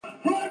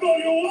That's all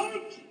you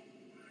want?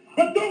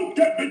 But don't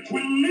get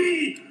between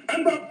me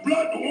and the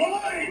blood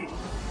wine!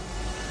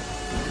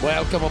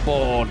 Welcome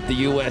aboard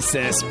the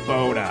USS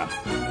Boda.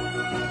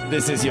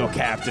 This is your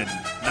captain,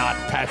 not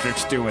Patrick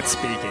Stewart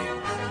speaking.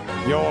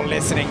 You're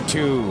listening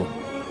to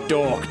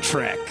Dork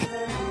Trek.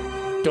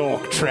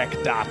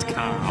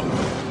 DorkTrek.com.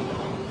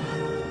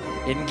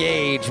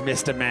 Engage,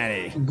 Mr.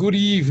 Manny. Good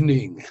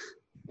evening,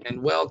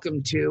 and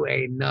welcome to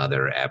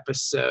another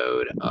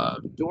episode of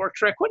Dork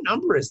Trek. What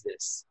number is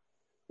this?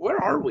 Where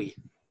are we?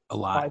 A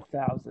lot.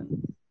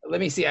 5,000.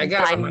 Let me see. I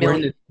got We're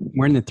in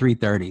the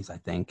 330s, I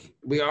think.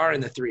 We are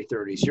in the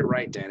 330s. You're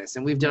right, Dennis.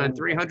 And we've done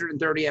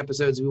 330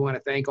 episodes. We want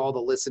to thank all the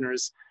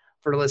listeners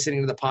for listening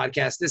to the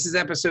podcast. This is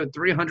episode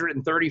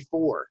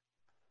 334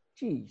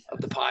 of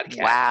the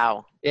podcast.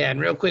 Wow. Yeah,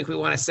 and real quick, we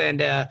want to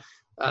send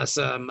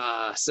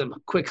some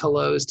quick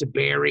hellos to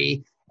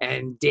Barry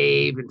and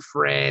Dave and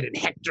Fred and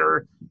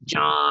Hector,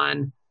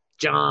 John,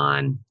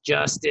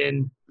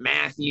 Justin,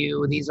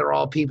 Matthew. These are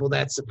all people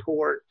that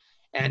support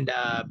and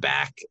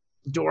back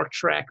Dork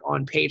Trek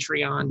on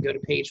Patreon. Go to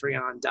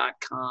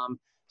patreon.com,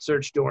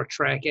 search Dork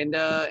Trek, and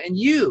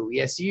you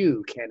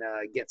can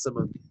get some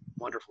of the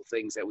wonderful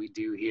things that we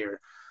do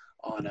here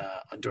on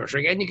Dork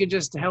Trek, and you can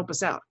just help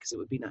us out because it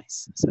would be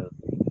nice. So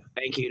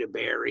thank you to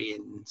Barry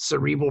and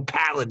Cerebral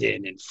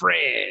Paladin and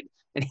Fred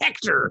and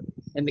Hector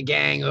and the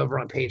gang over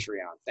on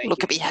Patreon.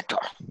 Look at me, Hector.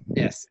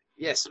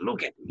 Yes,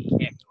 look at me,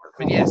 Hector.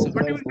 But yes,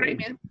 we're doing great,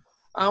 man.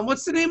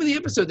 What's the name of the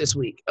episode this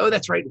week? Oh,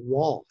 that's right,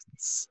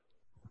 Waltz.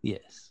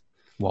 Yes.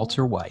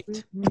 Walter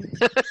White.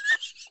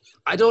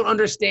 I don't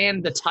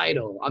understand the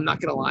title. I'm not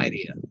going to lie to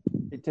you.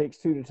 It takes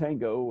two to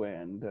tango,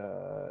 and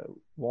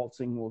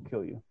waltzing will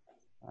kill you.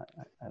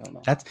 I don't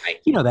know. That's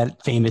that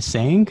famous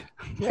saying.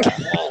 Yeah.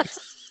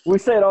 We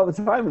say it all the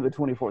time in the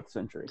 24th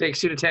century. Takes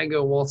two to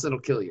tango, waltz, it'll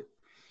kill you.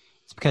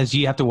 It's because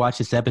you have to watch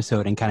this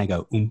episode and kind of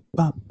go,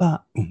 ba,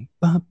 ba,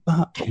 ba,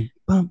 ba,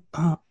 ba,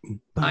 ba, ba.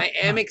 I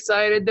am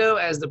excited, though,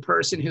 as the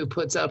person who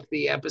puts up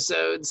the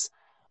episodes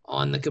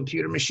on the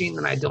computer machine,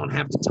 that I don't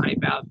have to type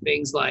out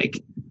things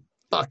like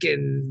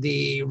fucking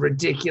the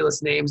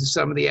ridiculous names of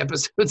some of the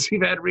episodes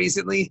we've had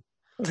recently.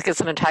 Like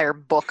it's an entire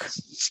book.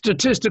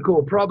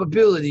 Statistical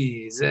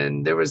probabilities,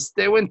 and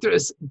they went through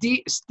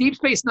Deep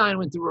Space Nine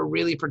went through a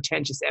really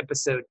pretentious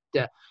episode.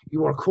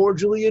 You are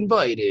cordially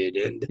invited,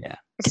 and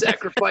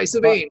Sacrifice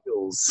of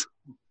Angels.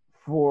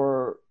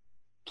 For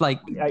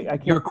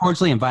you're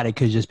cordially invited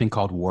could have just been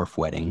called Wharf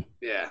Wedding.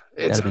 Yeah,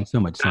 it's a been so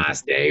much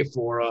nice day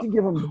for a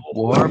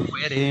Wharf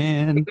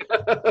Wedding.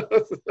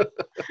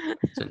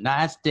 It's a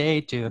nice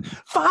day to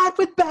fight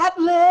with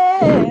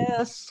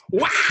Batless.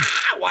 Wow!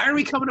 Why are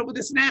we coming up with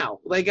this now?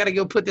 Well, I got to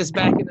go put this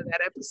back into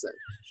that episode.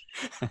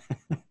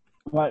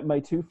 My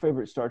two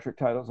favorite Star Trek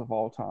titles of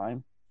all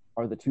time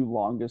are the two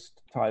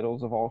longest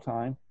titles of all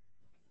time.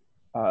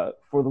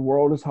 For the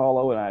World is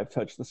Hollow and I Have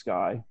Touched the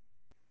Sky,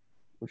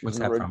 which is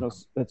an original.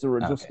 That's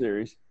original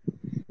series.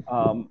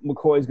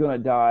 McCoy's gonna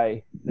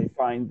die. They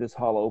find this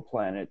hollow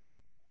planet.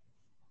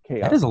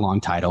 Chaos. That is a long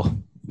title.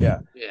 Yeah.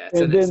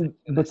 And then,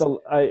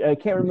 I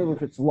can't remember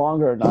if it's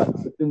longer or not.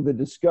 But in the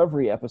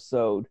Discovery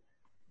episode,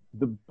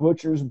 the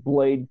butcher's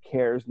blade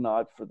cares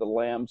not for the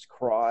lamb's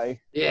cry.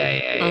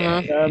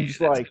 Yeah. I'm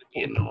just like,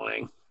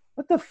 annoying.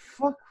 What the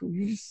fuck?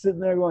 You're just sitting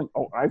there going,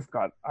 "Oh, I've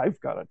got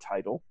a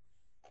title."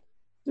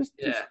 Just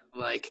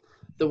like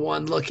the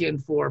one looking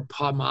for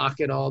Pamak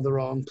in all the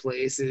wrong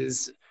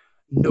places,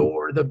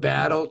 nor the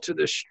battle to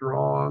the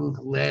strong,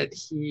 let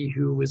he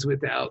who was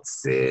without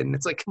sin.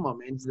 It's like, come on,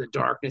 man, into the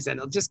darkness, and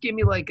just give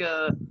me like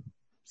a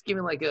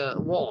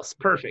waltz.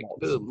 Perfect.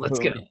 Boom. Let's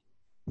go.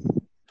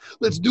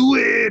 Let's do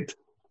it.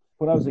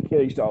 When I was a kid,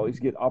 I used to always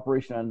get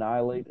Operation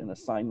Annihilate and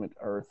Assignment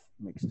Earth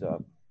mixed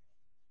up.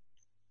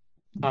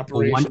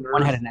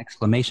 One had an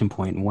exclamation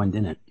point and one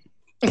didn't.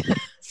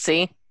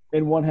 See?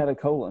 And one had a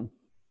colon.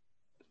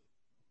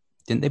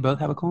 Didn't they both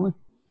have a colon?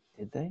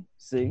 Did they?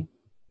 See?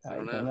 I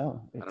don't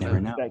know.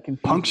 Never know.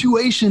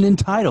 Punctuation in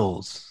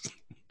titles.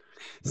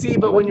 See,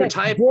 but when you're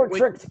typing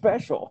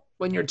special.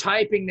 When you're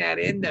typing that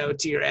in though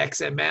to your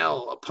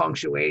XML, a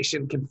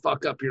punctuation can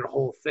fuck up your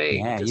whole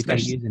thing. Yeah, you got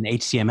to use an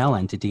HTML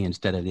entity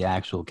instead of the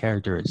actual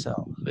character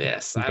itself.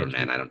 Yes, I don't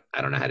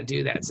know how to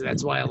do that. So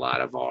that's why a lot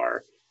of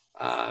our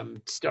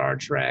Star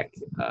Trek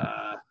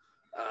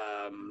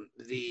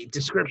the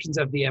descriptions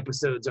of the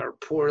episodes are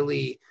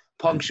poorly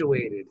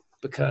punctuated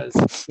because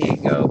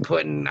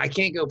I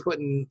can't go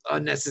putting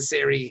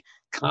unnecessary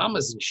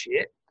commas and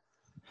shit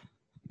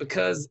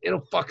because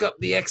it'll fuck up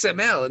the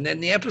XML and then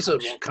the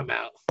episode won't come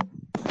out.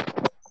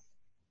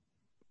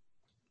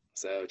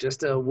 So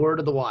just a word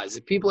of the wise.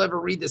 If people ever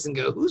read this and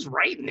go, "Who's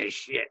writing this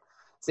shit?"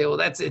 Say, "Well,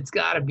 it's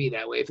got to be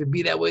that way. If it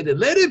be that way, then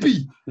let it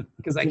be."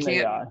 Because I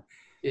can't.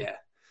 Yeah,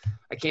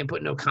 I can't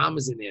put no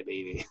commas in there,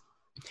 baby.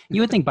 You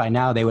would think by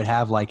now they would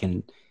have like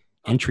an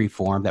entry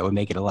form that would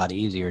make it a lot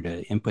easier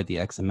to input the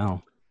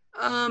XML.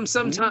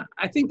 Sometimes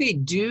I think they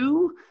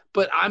do,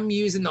 but I'm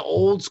using the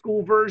old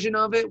school version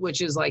of it, which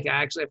is like I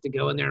actually have to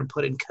go in there and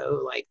put in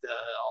code, like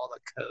all the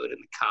code and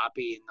the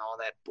copy and all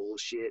that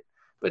bullshit.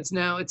 But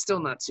it's still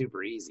not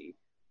super easy.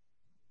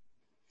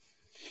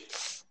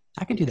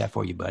 I can do that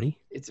for you, buddy.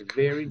 It's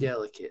very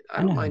delicate.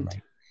 I know, don't mind.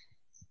 right?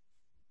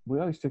 We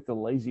always took the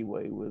lazy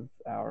way with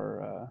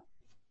our.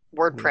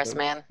 WordPress,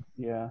 man.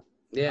 Yeah.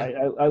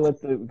 Yeah. I let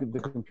the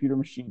computer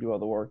machine do all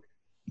the work.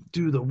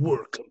 Do the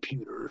work,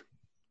 computer.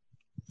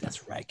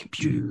 That's right,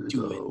 computer.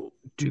 Do it.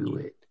 Do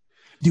it.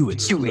 Do it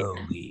Do it.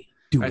 slowly.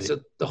 Do All right, it. so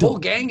the whole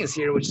gang is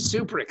here, which is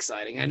super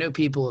exciting. I know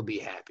people will be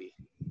happy.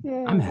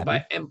 Yeah. I'm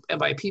happy. And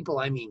by people,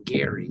 I mean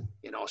Gary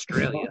in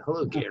Australia.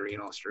 Hello, Gary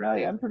in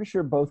Australia. I'm pretty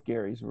sure both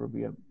Garys will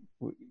be.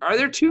 Are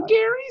there two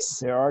Garys?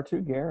 There are two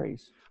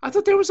Garys. I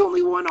thought there was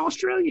only one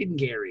Australian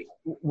Gary.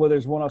 Well,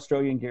 there's one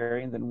Australian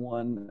Gary and then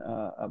one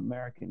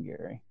American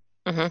Gary.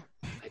 I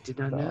did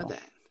not know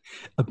that.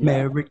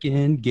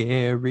 American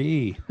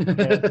Gary.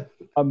 And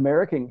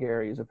American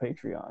Gary is a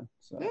Patreon.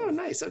 So. Oh,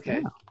 nice.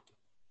 Okay.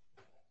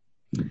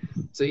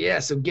 So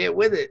get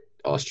with it,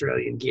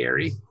 Australian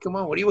Gary. Come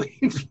on, what are you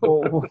waiting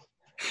for? Well,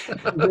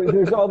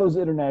 there's all those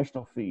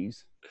international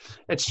fees.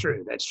 That's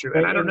true.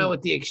 And I don't know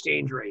what the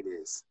exchange rate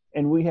is.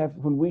 And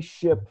when we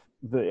ship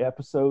the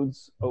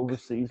episodes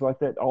overseas like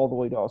that, all the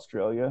way to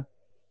Australia,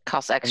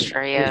 Costs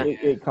extra, yeah.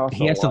 It costs.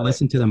 He has to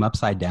listen to them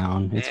upside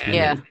down. It's And,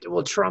 Yeah.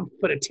 Well, Trump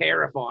put a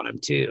tariff on him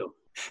too.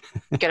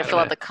 Got to fill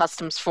out the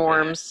customs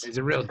forms. He's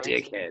a real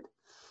dickhead.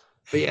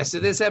 But yeah, so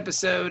this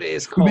episode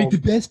is We make called. the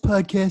best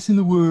podcast in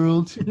the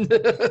world.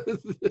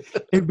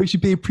 Everybody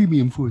should pay a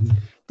premium for them.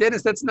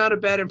 Dennis, that's not a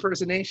bad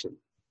impersonation.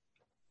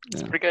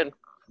 It's pretty good.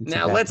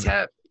 Now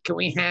can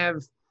we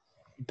have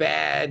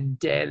bad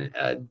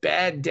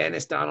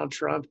Dennis Donald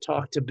Trump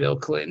talk to Bill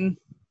Clinton?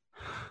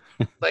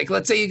 Like,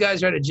 let's say you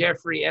guys are at a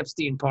Jeffrey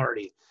Epstein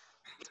party.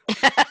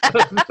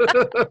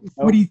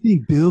 What do you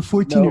think, Bill?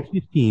 14 or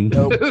 15?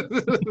 Nope.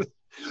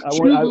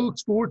 She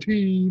looks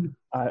 14.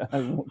 I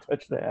won't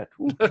touch that.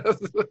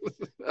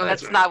 Oh,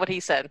 That's right. not what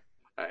he said.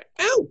 All right.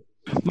 Oh,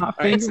 My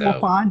right, finger will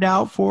find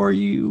out for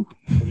you.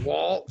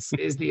 Waltz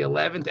is the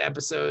 11th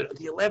episode.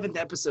 The 11th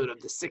episode of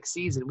the 6th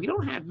season. We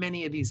don't have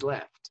many of these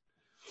left.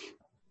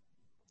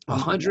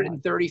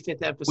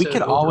 135th episode. We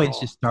could always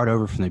overall. just start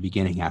over from the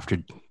beginning after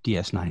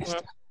DS9 is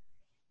done.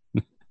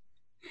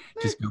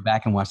 Just go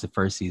back and watch the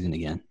first season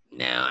again.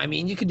 Now, I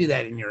mean, you can do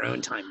that in your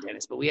own time,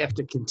 Dennis, but we have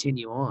to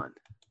continue on.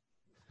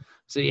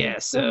 So, yeah,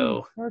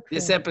 so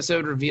this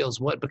episode reveals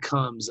what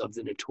becomes of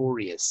the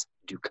notorious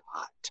Ducat.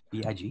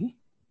 B.I.G.?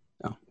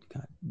 Oh,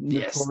 God.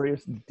 Yes.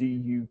 Notorious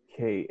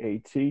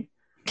DUKAT.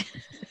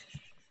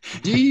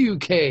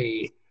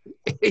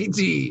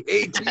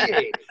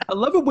 D-U-K-A-T-A-T-A. I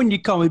love it when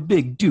you call me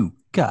Big Duke.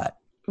 God.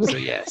 So,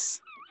 yes.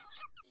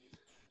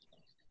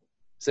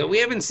 So, we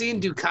haven't seen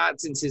Ducat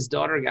since his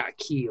daughter got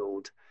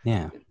killed.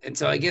 Yeah. And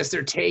so I guess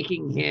they're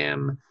taking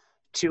him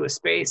to a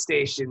space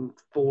station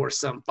for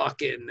some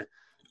fucking,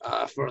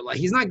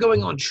 he's not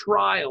going on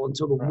trial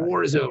until the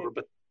war is over,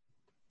 but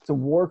It's a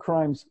war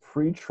crimes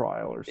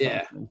pre-trial or something.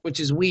 yeah,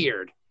 which is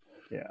weird.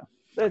 Yeah.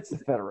 That's the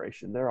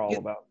Federation. They're all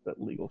about that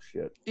legal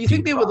shit. You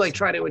think they would like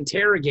try to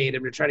interrogate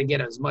him to try to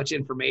get as much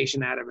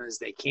information out of him as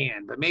they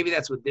can, but maybe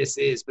that's what this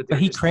is. But But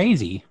he's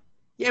crazy.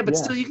 Yeah, but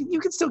Yeah. still, you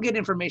can still get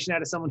information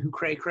out of someone who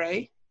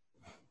cray.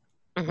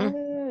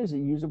 Is it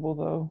usable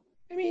though?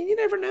 I mean, you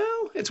never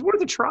know. It's worth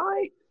a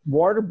try.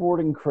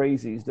 Waterboarding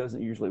crazies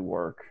doesn't usually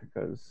work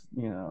because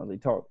they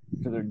talk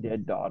to their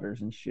dead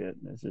daughters and shit,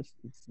 and it's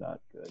not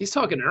good. He's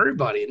talking to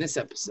everybody in this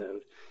episode.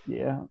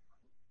 Yeah.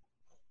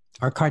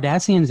 Are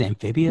Cardassians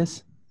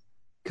amphibious?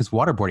 Because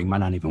waterboarding might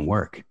not even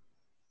work.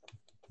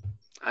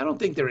 I don't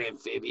think they're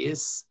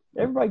amphibious.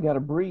 Everybody got to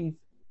breathe.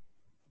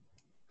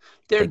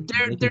 They're They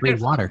can breathe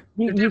different. water.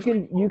 You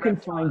can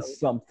reptiles. find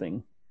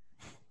something.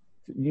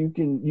 You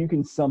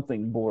can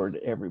something board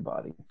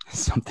everybody.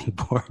 Something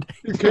bored.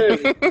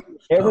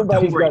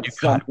 Everybody's Don't worry, got Ducat.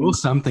 something. We'll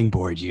something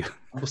board you.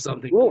 Or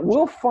something.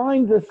 We'll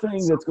find the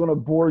thing that's going to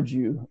board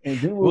you, and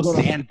then we're We'll going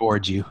to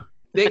sandboard you.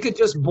 They could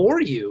just bore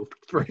you,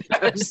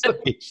 perhaps.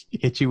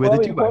 Hit you with a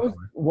 2x4.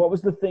 what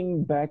was the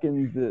thing back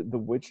in the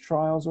witch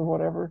trials or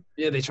whatever?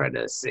 Yeah, they tried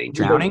to sing.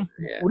 Drowning?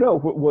 Yeah. Well,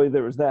 no,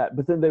 there was that,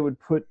 but then they would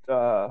put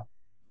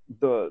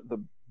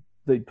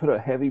they'd put a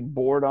heavy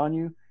board on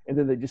you, and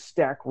then they just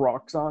stack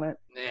rocks on it.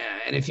 Yeah,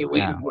 and if you wait,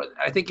 Yeah.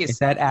 I think Is it's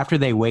that after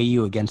they weigh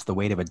you against the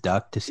weight of a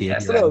duck to see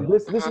Yes. if you're No,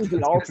 this is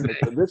the alternate.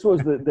 say. This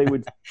was they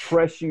would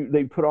press you.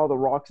 They put all the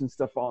rocks and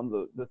stuff on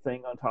the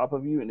thing on top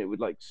of you, and it would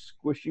like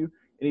squish you.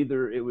 And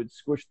either it would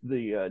squish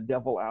the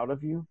devil out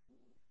of you,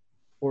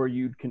 or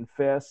you'd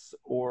confess,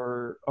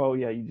 or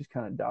you just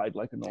kind of died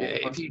like a normal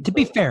if person. you To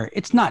be fair,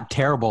 it's not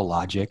terrible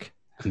logic.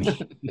 I mean,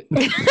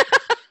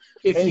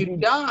 if you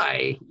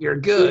die, you're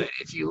good.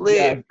 If you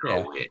live, you're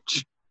Yeah. a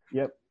witch.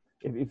 Yep.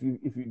 If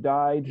you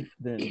died,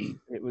 then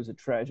it was a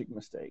tragic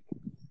mistake,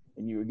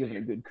 and you were given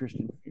a good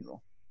Christian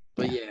funeral.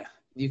 But yeah,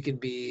 you could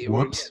be.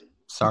 whoops.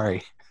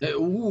 Sorry.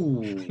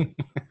 Ooh.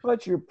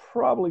 But you're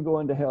probably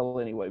going to hell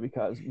anyway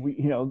because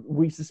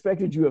we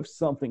suspected you of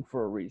something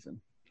for a reason.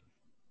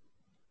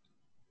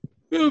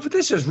 Ooh, but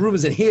that's just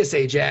rumors and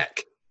hearsay,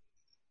 Jack.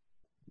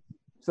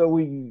 So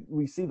we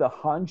see the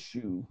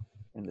Honshu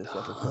in this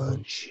episode.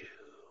 Honshu.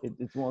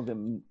 It's one of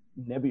them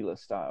Nebula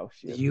style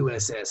ship.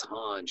 USS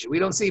Honshu. We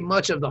don't see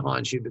much of the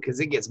Honshu because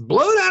it gets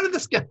blown out of the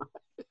sky.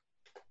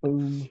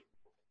 Boom.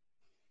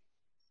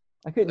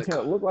 I couldn't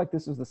tell. It looked like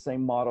this was the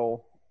same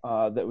model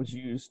that was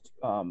used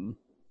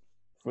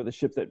for the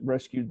ship that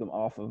rescued them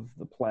off of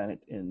the planet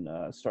in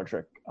Star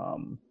Trek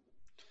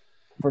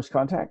First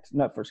Contact.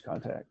 Not First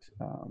Contact.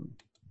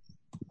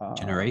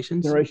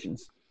 Generations?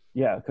 Generations.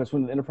 Yeah, because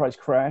when the Enterprise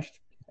crashed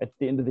at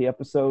the end of the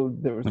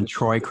episode, there was when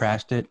Troy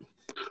crashed it.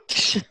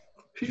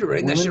 You're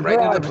writing that shit right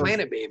into the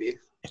planet, baby.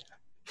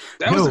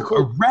 That was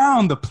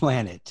around the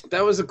planet.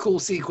 That was a cool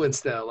sequence,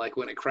 though. Like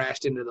when it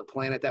crashed into the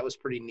planet, that was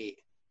pretty neat.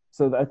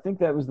 So I think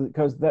that was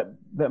because that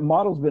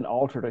model's been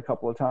altered a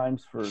couple of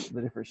times for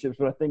the different ships,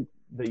 but I think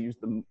they used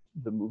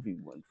the movie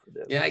one for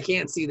this. Yeah, I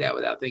can't see that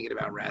without thinking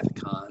about Wrath of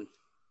Khan.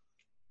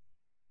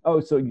 Oh,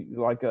 so you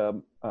like a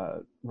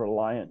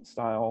Reliant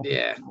style?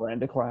 Yeah.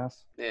 Miranda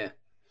class. Yeah.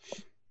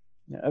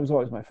 Yeah, that was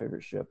always my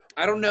favorite ship.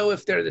 I don't know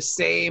if they're the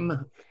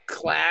same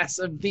class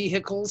of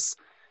vehicles,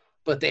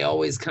 but they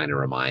always kind of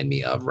remind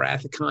me of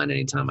Wrath of Khan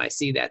anytime I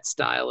see that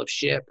style of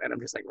ship, and I'm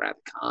just like, Wrath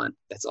of Khan,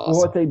 that's awesome.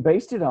 Well, what they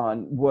based it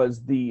on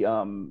was the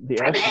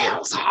Air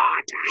Force.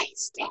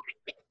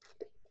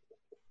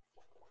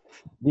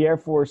 The Air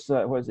Force,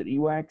 was it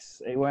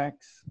AWACS?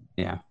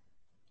 Yeah.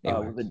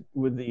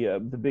 With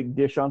the big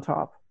dish on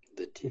top.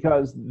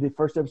 Because the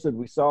first episode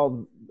we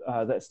saw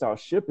that style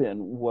ship in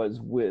was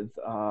with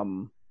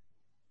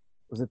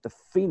was it the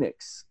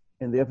Phoenix,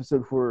 in the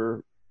episode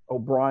where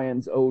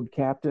O'Brien's old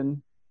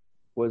captain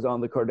was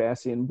on the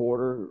Cardassian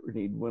border and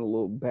he went a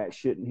little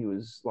batshit and he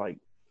was like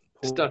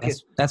stuck.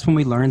 That's when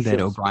we learned that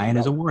O'Brien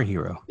is a war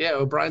hero. Yeah,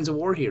 O'Brien's a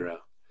war hero.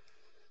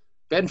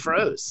 Ben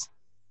froze.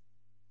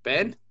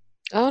 Ben?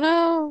 Oh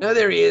no! No,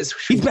 there he is.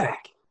 He's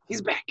back.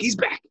 He's back. He's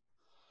back.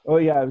 Oh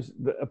yeah,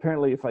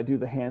 apparently if I do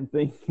the hand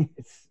thing,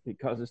 it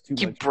causes too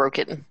much. You broke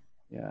it.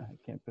 Yeah, I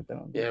can't put that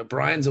on. Yeah,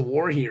 Brian's a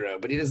war hero,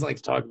 but he doesn't like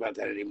to talk about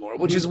that anymore,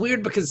 which is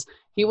weird because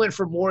he went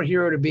from war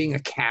hero to being a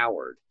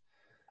coward.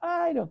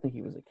 I don't think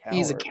he was a coward.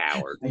 He's a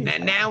coward.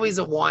 And now he's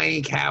a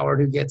whiny coward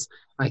who gets,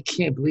 I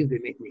can't believe they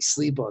make me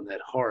sleep on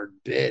that hard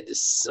bed.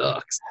 This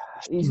sucks.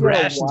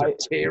 Rations are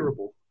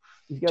terrible.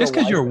 Just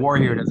because you're a war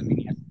hero doesn't mean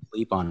you have to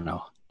sleep on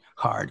a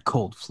hard,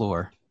 cold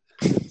floor.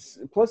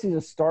 Plus, he's a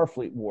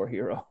Starfleet war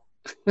hero.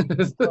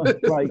 So,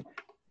 like,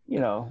 you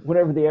know,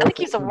 whenever the Air I think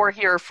he's a war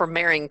hero for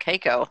marrying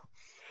Keiko.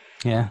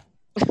 Yeah.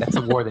 That's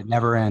a war that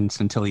never ends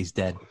until he's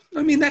dead.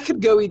 I mean, that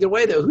could go either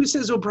way, though. Who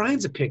says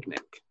O'Brien's a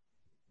picnic?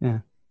 Yeah.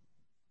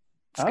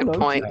 That's a good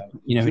point.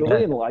 You know,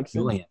 Julian likes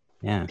him.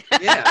 Yeah.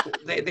 Yeah,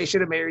 they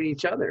should have married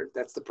each other.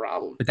 That's the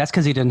problem. But that's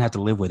because he didn't have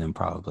to live with him,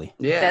 probably.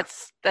 Yeah.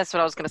 That's what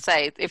I was going to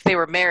say. If they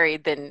were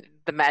married, then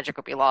the magic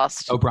would be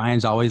lost.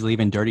 O'Brien's always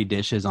leaving dirty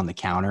dishes on the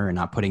counter and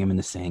not putting them in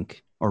the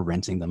sink or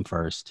rinsing them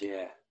first.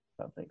 Yeah.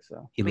 I don't think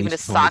so. Leaving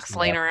his socks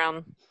laying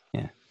around.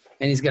 Yeah.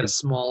 And he's got a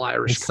small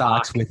Irish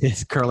socks with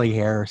his curly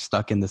hair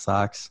stuck in the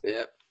socks.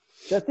 Yeah.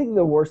 I think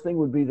the worst thing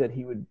would be that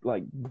he would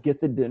like get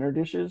the dinner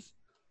dishes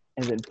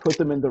and then put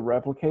them in the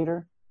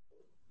replicator,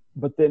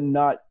 but then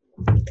not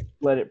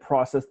let it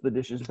process the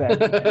dishes back.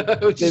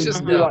 They'd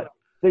just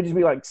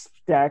be like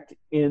stacked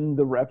in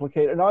the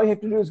replicator, and all you have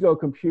to do is go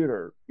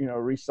computer,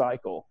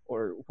 recycle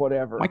or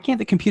whatever. Why can't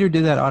the computer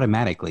do that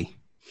automatically?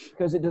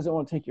 Because it doesn't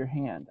want to take your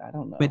hand. I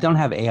don't know. But it don't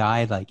have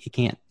AI, like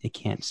it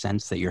can't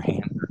sense that your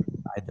hands are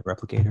inside the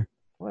replicator.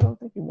 Well, I don't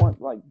think you want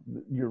like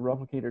your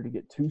replicator to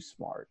get too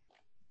smart.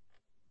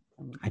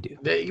 I do.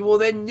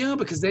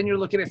 Because then you're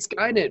looking at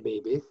Skynet,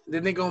 baby.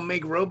 Then they're gonna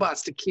make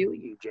robots to kill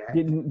you, Jack.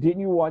 Didn't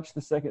you watch the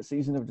second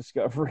season of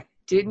Discovery?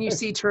 Didn't you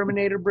see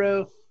Terminator,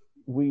 bro?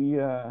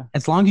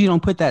 As long as you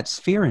don't put that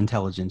sphere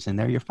intelligence in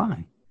there, you're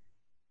fine.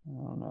 I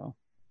don't know.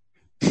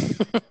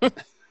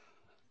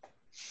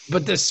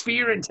 But the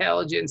sphere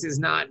intelligence is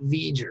not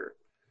V'ger.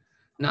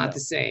 Not the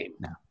same.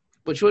 No.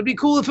 Which would be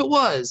cool if it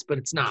was, but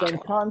it's not. Same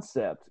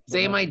concept.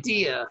 Same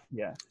idea.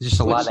 Yeah. There's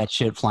just a lot of that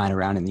shit flying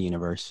around in the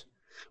universe.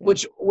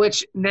 Which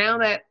now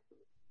that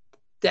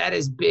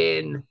has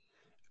been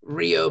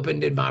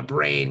reopened in my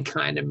brain,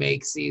 kind of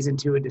makes season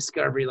 2 of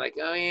Discovery like,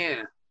 oh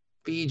yeah,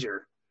 V'ger.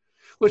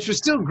 Which was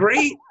still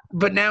great,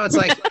 but now it's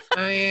like,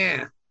 oh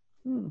yeah.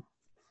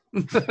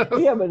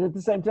 Yeah, but at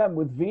the same time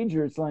with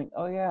V'ger, it's like,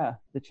 oh yeah,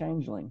 the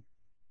changeling.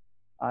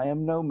 I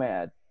am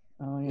Nomad.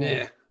 Oh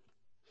yeah.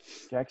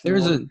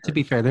 Jackson to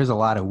be fair, there's a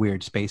lot of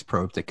weird space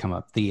probes that come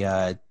up.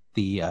 The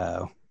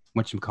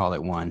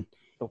whatchamacallit one.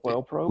 The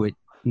whale probe?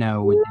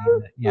 The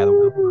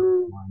whale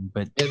probe one.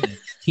 But the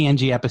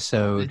TNG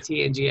episode.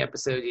 The TNG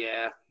episode,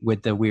 yeah.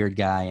 With the weird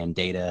guy and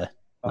Data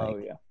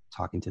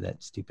talking to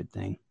that stupid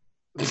thing.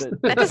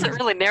 That doesn't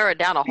really narrow it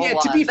down a whole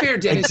lot. To be fair,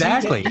 Dennis,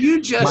 exactly. You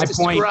just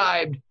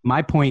described.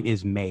 My point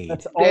is made.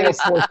 That's all the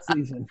fourth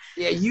season.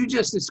 Yeah, you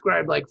just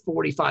described like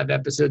 45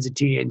 episodes of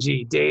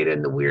TNG. Data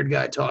and the weird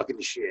guy talking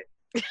to shit.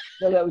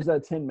 No, that was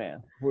Tin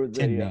Man.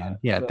 Tin Man.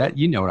 That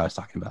you know what I was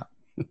talking about.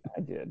 I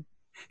did.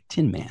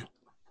 Tin Man.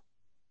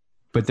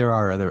 But there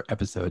are other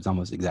episodes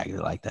almost exactly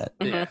like that.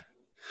 Yeah.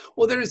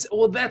 Well,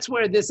 that's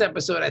where this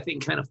episode I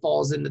think kind of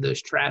falls into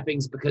those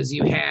trappings because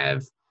you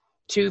have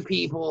two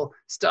people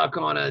stuck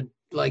on a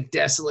like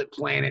desolate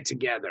planet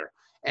together,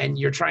 and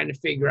you're trying to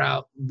figure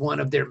out one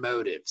of their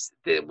motives.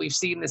 We've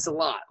seen this a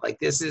lot. Like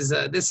this is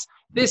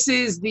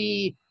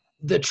the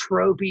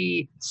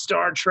tropey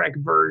Star Trek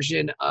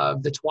version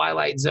of the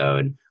Twilight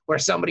Zone, where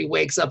somebody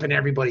wakes up and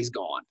everybody's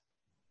gone.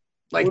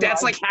 Like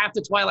that's like half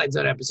the Twilight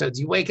Zone episodes.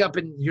 You wake up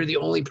and you're the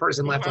only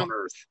person left on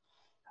Earth.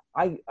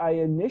 I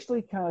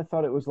initially kind of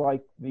thought it was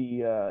like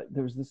there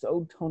was this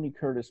old Tony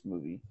Curtis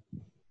movie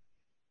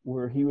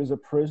where he was a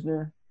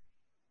prisoner,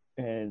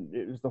 and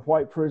it was the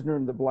white prisoner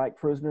and the black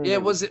prisoner. Yeah,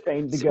 was it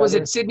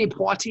Sidney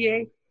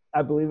Poitier?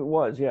 I believe it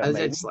was. Yeah,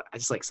 I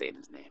just like saying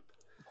his name.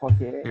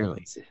 Poitier.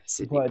 Clearly.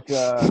 But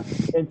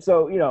and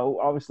so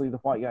obviously the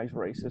white guy's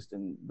racist,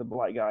 and the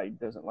black guy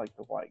doesn't like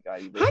the white guy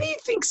either. How do you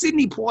think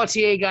Sidney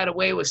Poitier got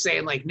away with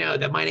saying like, no,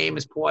 that my name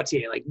is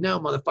Poitier? Like, no,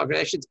 motherfucker,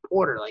 that shit's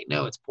Porter. Like,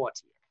 no, it's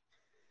Poitier.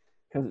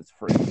 Because it's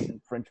French,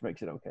 and French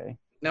makes it okay.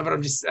 No, but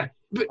I'm just.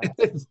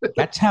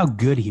 That's how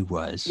good he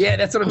was. Yeah,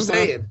 that's what I'm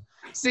saying.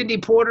 Sidney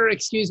Porter,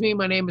 excuse me,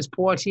 my name is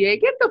Poitier.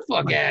 Get the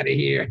fuck out of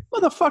here,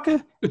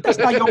 motherfucker. That's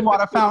not your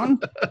water fountain.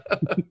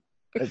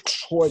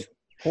 It's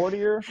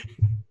Portier.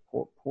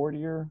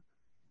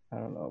 I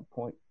don't know.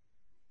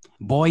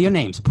 Boy, your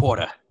name's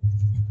Porter.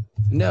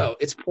 No,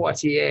 it's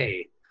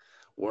Poitier.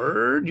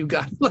 Word, you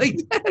got like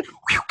that.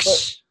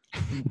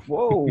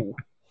 Whoa.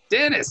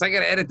 Dennis, I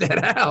gotta edit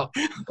that out.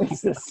 It's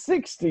the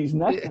 60s,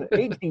 not the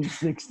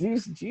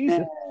 1860s.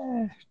 Jesus.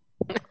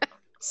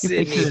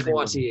 Sidney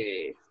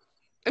Poitier.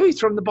 Oh,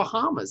 he's from the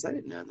Bahamas. I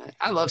didn't know that.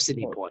 I love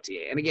Sidney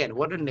Poitier. And again,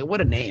 what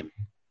a name.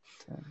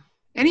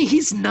 And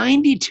he's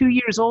 92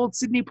 years old,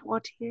 Sidney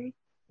Poitier.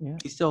 Yeah.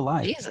 He's still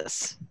alive.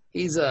 Jesus.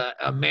 He's a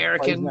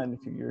American. He's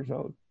 92 years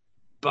old.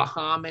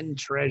 Bahamian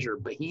treasure.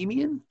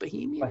 Bahamian.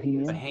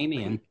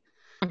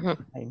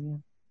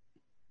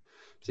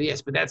 So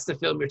yes, but that's the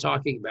film you're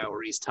talking about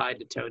where he's tied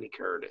to Tony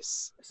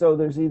Curtis. So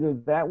there's either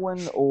that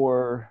one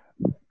or,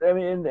 I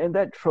mean, and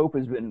that trope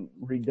has been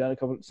redone a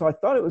couple. So I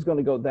thought it was going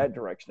to go that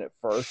direction at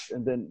first,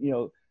 and then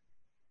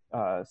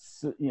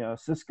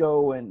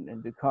Cisco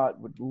and Dukat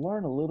would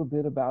learn a little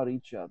bit about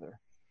each other.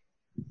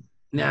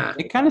 Nah,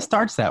 it kind of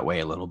starts that way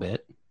a little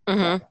bit.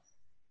 Mm-hmm.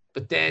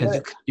 But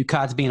then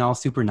Dukat's being all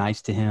super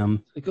nice to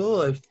him. Like,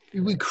 oh,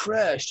 we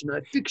crashed and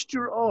I fixed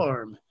your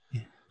arm.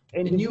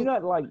 And did you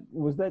not like?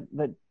 Was that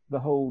the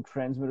whole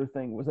transmitter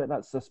thing? Was that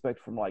not suspect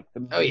from like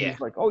the? Oh yeah.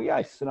 Like, oh yeah,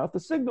 I sent out the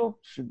signal.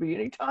 Should be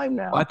any time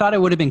now. Well, I thought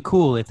it would have been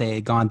cool if they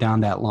had gone down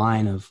that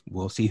line of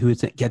we'll see who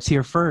gets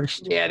here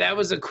first. Yeah, that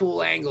was a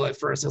cool angle at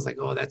first. I was like,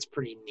 oh, that's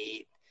pretty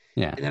neat.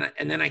 Yeah.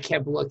 And then I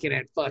kept looking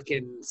at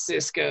fucking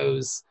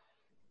Cisco's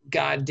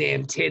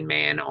goddamn Tin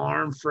Man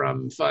arm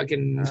from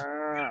fucking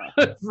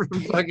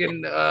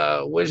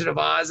Wizard of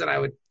Oz, and I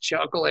would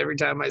chuckle every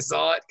time I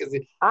saw it because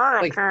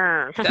like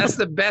that's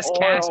the best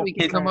cast we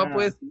could come up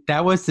with.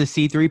 That was the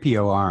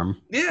C-3PO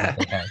arm. Yeah.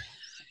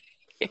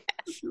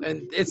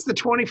 And it's the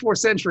 24th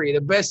century.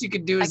 The best you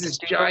could do is this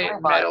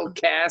giant metal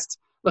cast.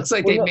 Looks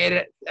like they made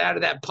it out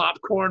of that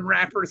popcorn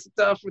wrapper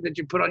stuff that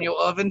you put on your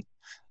oven.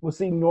 Well,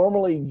 see,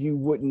 normally you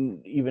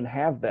wouldn't even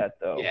have that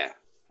though. Yeah.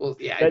 Well,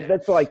 yeah.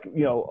 That's like,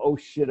 oh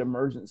shit,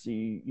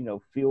 emergency,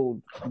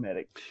 field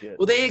medic shit.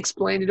 Well, they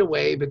explained it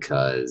away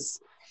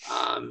because,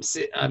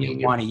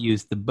 you want to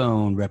use the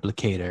bone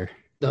replicator.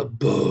 The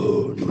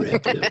bone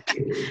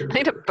replicator. I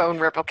need a bone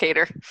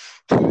replicator.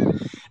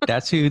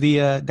 That's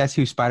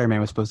who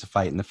Spider-Man was supposed to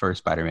fight in the first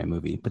Spider-Man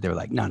movie, but they were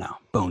like, no,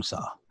 bone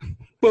saw.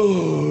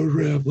 Bone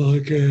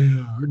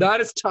replicator.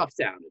 Not as tough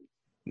sounding.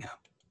 No.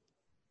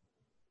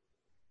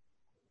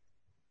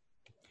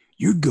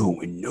 You're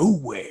going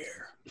nowhere.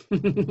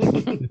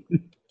 But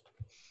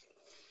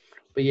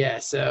yeah,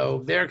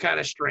 so they're kind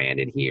of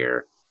stranded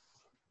here,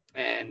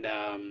 and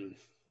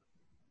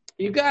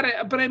you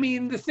gotta. But I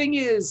mean, the thing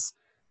is,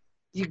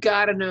 you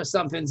gotta know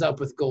something's up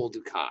with Gul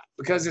Dukat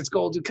because it's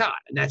Gul Dukat,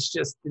 and that's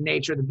just the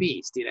nature of the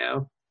beast,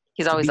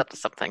 He's always up to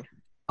something.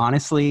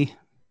 Honestly,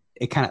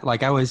 it kind of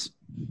like I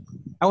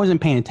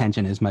wasn't paying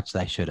attention as much as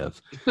I should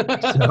have.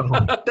 So,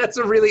 that's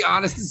a really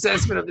honest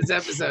assessment of this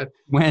episode.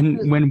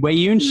 When Wei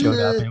Yun showed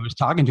up and was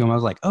talking to him, I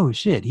was like, oh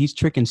shit, he's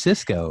tricking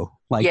Cisco.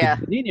 Like yeah.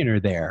 the Indian are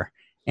there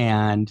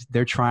and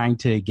they're trying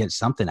to get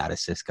something out of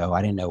Cisco.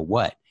 I didn't know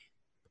what.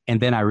 And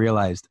then I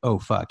realized, oh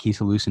fuck, he's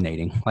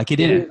hallucinating. Like it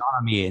didn't dawn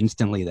on me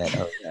instantly that,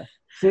 oh yeah.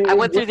 See, I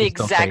went through the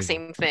exact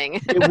same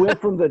thing. It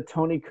went from the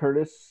Tony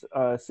Curtis,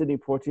 Sidney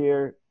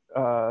Poitier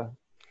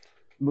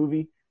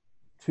movie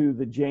to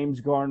the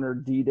James Garner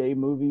D-Day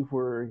movie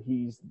where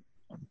he's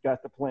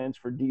got the plans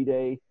for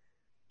D-Day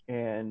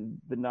and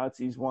the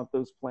Nazis want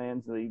those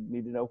plans. They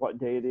need to know what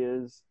day it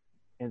is.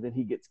 And then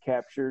he gets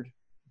captured.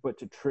 But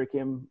to trick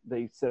him,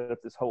 they set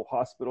up this whole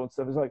hospital and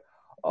stuff. It's like,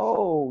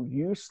 oh,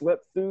 you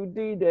slept through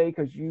D-Day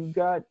because you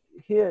got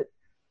hit.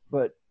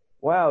 But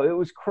wow, it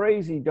was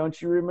crazy.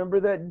 Don't you remember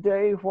that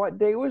day? What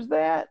day was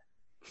that?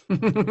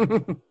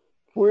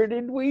 Where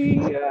did we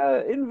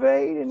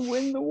invade and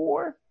win the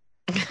war?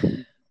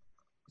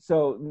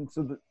 So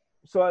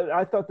So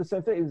I thought the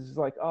same thing. It's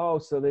like, oh,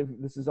 so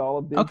this is all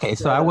a big. Okay,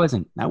 so I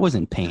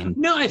wasn't paying.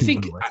 No, I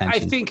think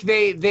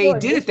they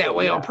did it that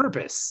way on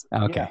purpose.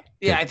 Okay.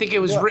 Yeah, I think it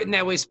was written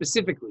that way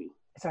specifically.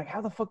 It's like,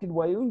 how the fuck did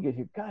Wayoon get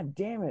here? God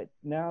damn it!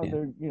 Now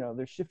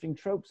they're shifting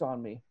tropes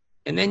on me.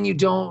 And then you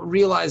don't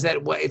realize that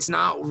it's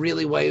not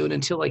really Wayoon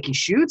until like he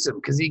shoots him,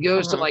 because he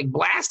goes to like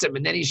blast him,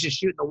 and then he's just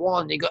shooting the wall,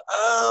 and you go,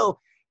 oh,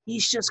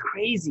 he's just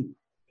crazy.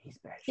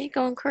 He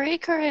going cray.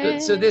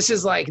 So this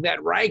is like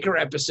that Riker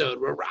episode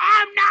where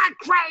I'm not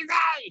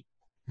crazy,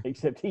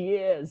 except he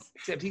is.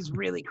 Except he's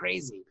really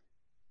crazy.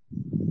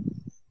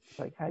 It's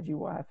like, how'd you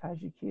wife?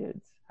 How'd you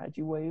kids? How'd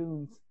you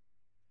Wayoons?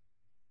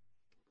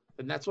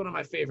 And that's one of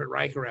my favorite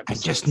Riker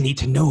episodes. I just need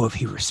to know if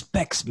he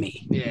respects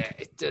me. Yeah,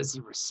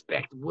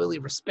 will he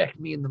respect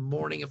me in the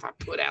morning if I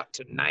put out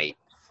tonight?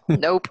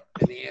 Nope.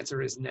 And the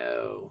answer is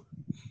no.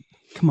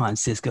 Come on,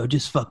 Sisko,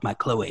 just fuck my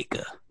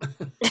cloaca.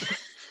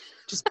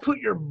 Just put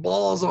your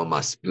balls on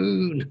my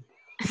spoon.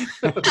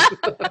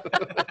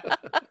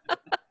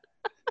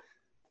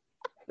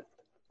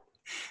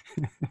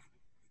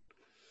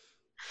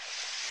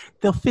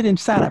 They'll fit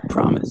inside, I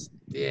promise.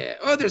 Yeah.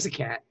 Oh, there's a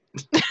cat.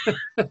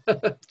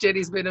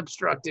 Jenny's been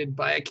obstructed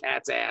by a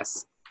cat's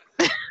ass.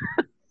 Get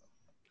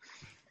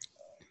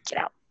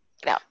out.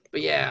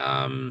 But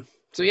yeah,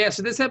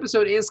 so this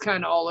episode is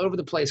kind of all over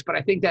the place, but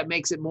I think that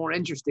makes it more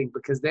interesting,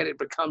 because then it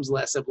becomes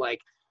less of like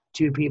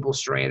two people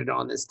stranded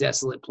on this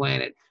desolate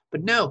planet.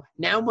 But no,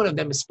 now one of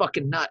them is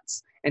fucking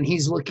nuts, and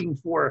he's looking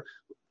for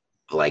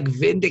like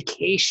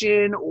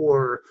vindication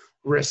or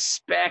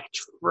respect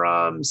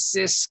from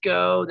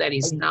Sisko that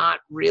he's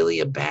not really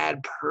a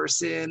bad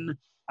person.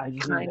 I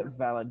just need that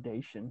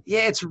validation.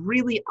 Yeah, it's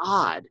really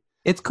odd.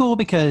 It's cool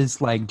because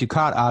like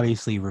Dukat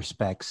obviously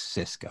respects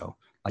Sisko.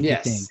 Like he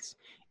thinks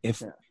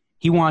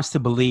he wants to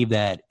believe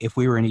that if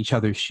we were in each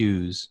other's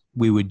shoes,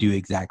 we would do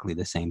exactly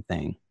the same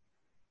thing.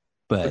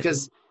 But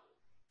because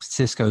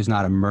Sisko's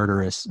not a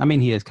murderous. I mean,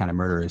 he is kind of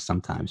murderous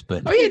sometimes,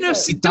 but don't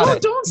sleep.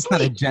 He's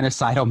not a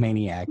genocidal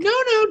maniac. No,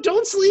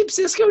 don't sleep.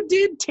 Sisko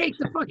did take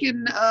the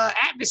fucking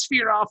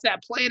atmosphere off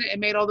that planet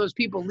and made all those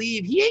people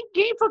leave. He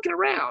ain't fucking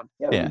around.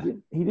 Yeah.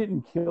 He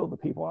didn't kill the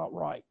people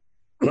outright.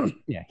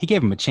 Yeah, he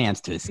gave him a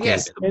chance to escape.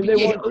 Yes, and there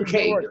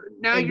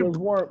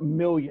weren't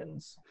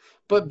millions.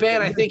 But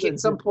Ben, I think at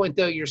some point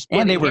though you're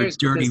splitting and they were hairs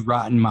dirty,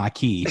 rotten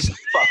Maquis. So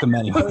fuck them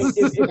anyway. I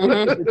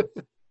mean,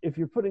 if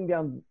you're putting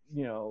down,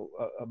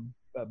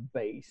 a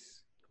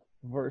base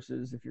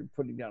versus if you're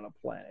putting down a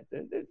planet,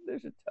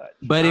 there's a touch.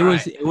 But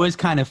it was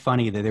kind of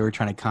funny that they were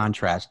trying to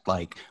contrast,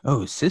 like, oh,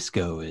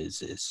 Sisko is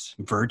this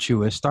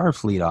virtuous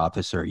Starfleet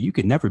officer. You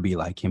could never be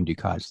like him,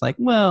 Dukat. It's like,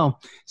 well,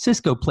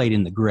 Sisko played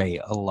in the gray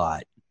a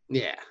lot.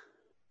 Yeah.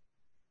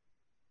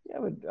 Yeah,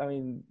 but I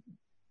mean,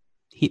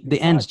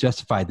 the ends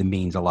justified the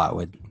means a lot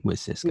with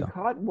Sisko.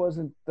 Dukat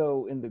wasn't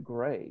though in the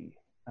gray.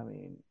 I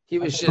mean, he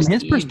was just from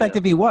his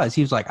perspective. He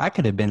was like, I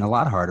could have been a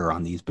lot harder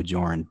on these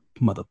Bajoran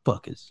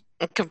motherfuckers.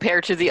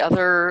 Compared to the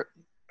other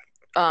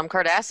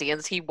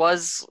Cardassians, he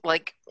was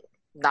like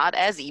not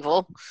as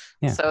evil.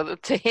 Yeah. So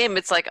to him,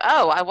 it's like,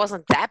 oh, I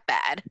wasn't that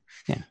bad.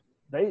 Yeah.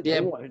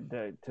 They wanted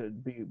to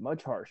be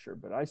much harsher,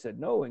 but I said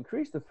no.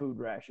 Increase the food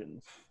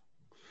rations.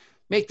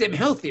 Make them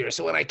healthier,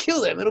 so when I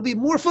kill them, it'll be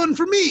more fun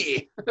for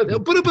me. They'll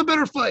put up a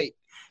better fight.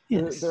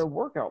 Yes. Their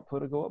work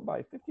output will go up by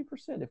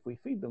 50% if we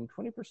feed them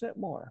 20%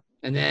 more.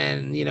 And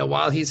then,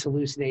 while he's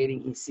hallucinating,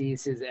 he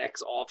sees his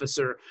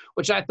ex-officer,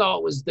 which I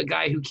thought was the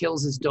guy who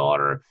kills his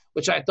daughter,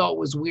 which I thought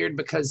was weird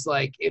because,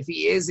 like, if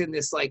he is in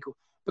this, like,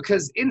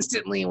 because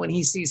instantly when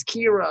he sees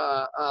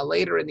Kira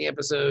later in the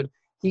episode,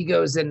 he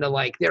goes into,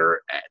 like,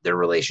 their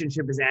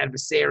relationship is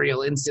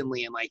adversarial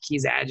instantly, and, like,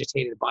 he's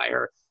agitated by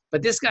her.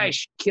 But this guy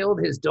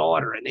killed his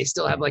daughter, and they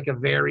still have like a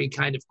very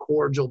kind of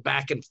cordial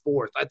back and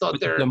forth. I thought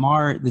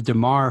the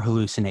Damar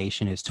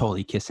hallucination is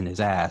totally kissing his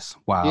ass,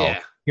 while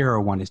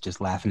Hero one is just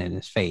laughing in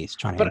his face,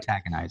 trying to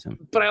antagonize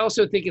him. But I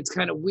also think it's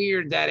kind of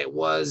weird that it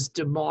was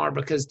Damar,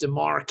 because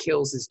Damar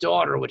kills his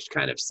daughter, which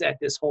kind of set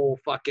this whole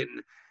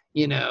fucking,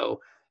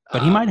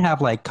 But he might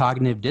have like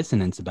cognitive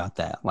dissonance about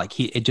that. Like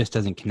it just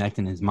doesn't connect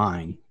in his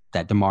mind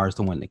that Damar is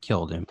the one that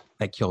killed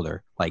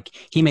her. Like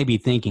he may be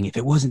thinking, if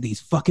it wasn't these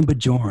fucking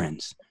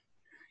Bajorans,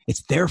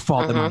 it's their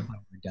fault that my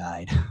brother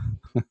died.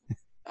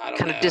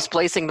 Kind of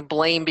displacing the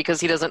blame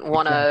because he doesn't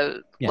want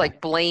to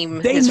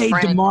blame they his made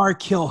friend. Damar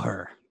kill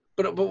her.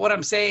 But what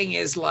I'm saying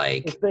is,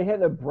 like, if they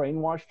had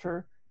brainwashed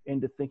her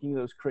into thinking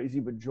those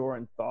crazy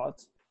Bajoran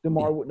thoughts,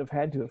 Damar wouldn't have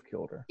had to have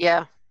killed her.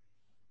 Yeah.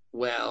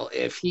 Well,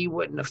 if he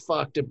wouldn't have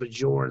fucked a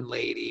Bajoran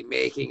lady,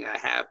 making a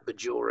half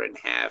Bajoran,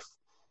 half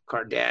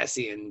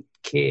Cardassian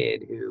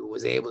kid who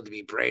was able to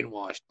be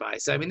brainwashed by.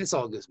 So I mean, this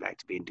all goes back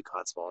to being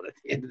Dukat's fault at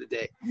the end of the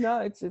day. No,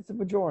 it's the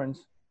Bajorans.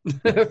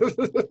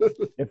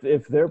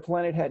 if their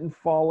planet hadn't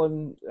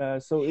fallen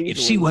so easily, if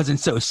she wasn't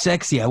so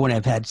sexy, I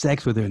wouldn't have had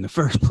sex with her in the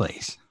first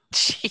place.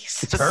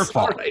 Jesus, it's her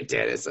fault. All right,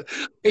 Dennis.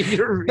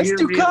 You're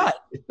Dukat.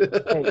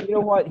 Hey, you know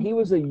what? He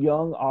was a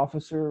young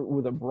officer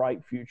with a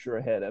bright future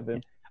ahead of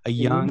him. A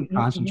young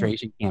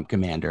concentration camp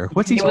commander.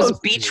 What's he supposed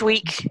supposed to be? Beach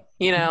week.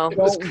 You know, it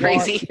was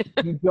crazy.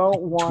 You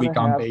don't want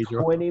to have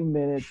 20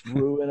 minutes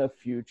ruin a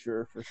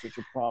future for such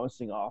a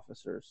promising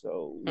officer.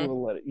 So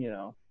we'll let it,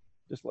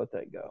 just let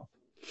that go.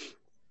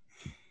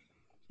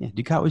 Yeah,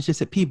 Dukat was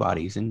just at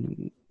Peabody's,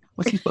 and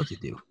what's he supposed to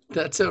do?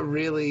 That's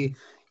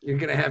you're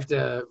going to have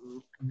to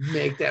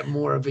make that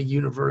more of a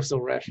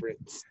universal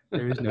reference.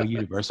 There is no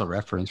universal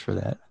reference for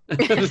that.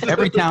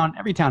 Every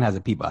town has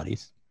a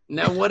Peabody's.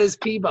 Now, what is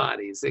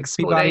Peabody's?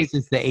 Explain. Peabody's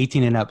is the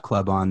 18 and up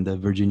club on the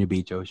Virginia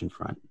Beach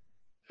oceanfront.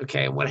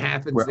 Okay, and what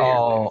happens where there?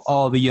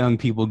 all the young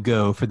people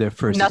go for their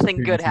first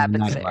nothing good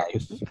happens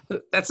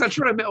there. That's not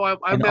true. I met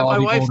my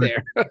wife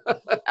there.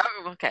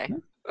 Oh, okay.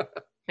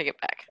 Take it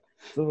back.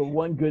 So the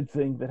one good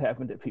thing that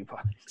happened at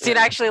Peabody. See,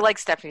 I actually like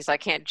Stephanie, so I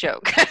can't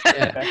joke.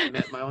 Yeah, I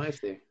met my wife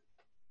there.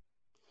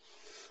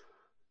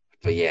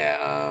 But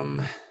yeah,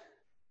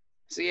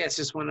 so yeah, it's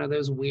just one of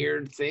those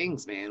weird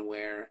things, man,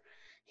 where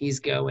he's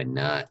going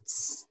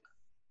nuts.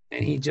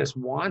 And he just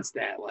wants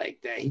that like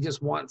that. He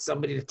just wants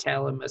somebody to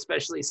tell him,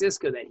 especially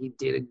Cisco, that he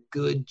did a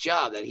good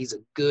job, that he's a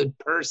good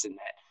person,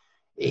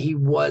 that he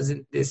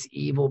wasn't this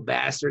evil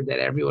bastard that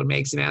everyone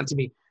makes him out to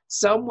be.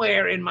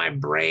 Somewhere in my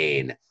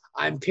brain,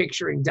 I'm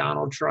picturing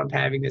Donald Trump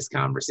having this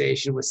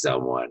conversation with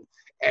someone,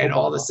 and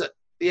all of a sudden,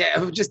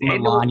 just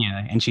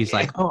Melania, and she's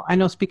like, "Oh,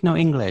 I speak no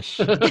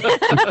English."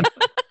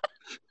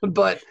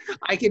 But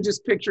I can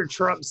just picture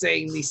Trump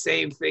saying these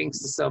same things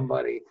to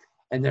somebody,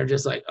 and they're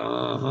just like,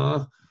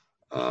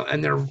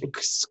 and they're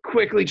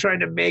quickly trying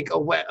to make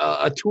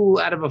a tool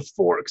out of a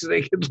fork so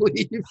they can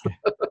leave.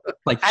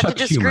 I have to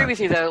disagree with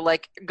you, though.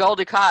 Like, Gul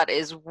Dukat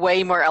is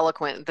way more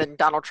eloquent than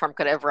Donald Trump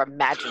could ever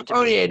imagine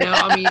to be. Yeah, no,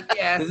 I mean,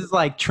 yeah. This is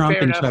like Trump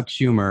and Chuck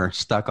Schumer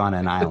stuck on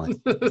an island.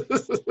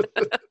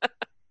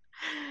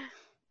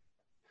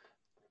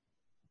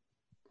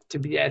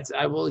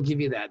 I will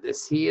give you that.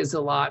 He is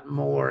a lot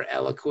more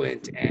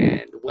eloquent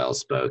and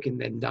well-spoken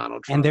than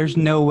Donald Trump. And there's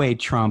no way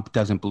Trump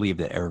doesn't believe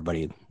that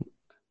everybody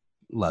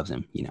loves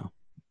him,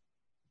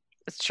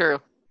 It's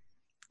true.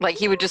 Like,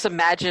 he would just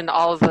imagine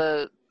all of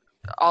the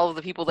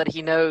people that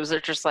he knows. They're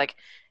just like,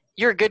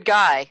 you're a good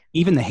guy.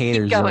 Even the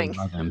haters really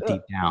love him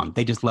deep down.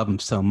 They just love him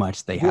so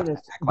much they have to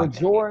act like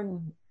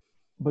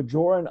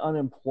Bajoran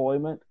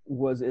unemployment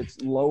was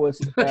its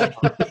lowest ever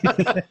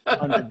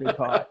under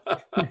Dukat.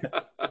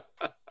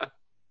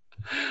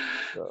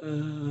 I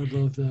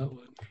love that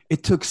one.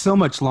 It took so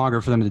much longer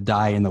for them to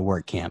die in the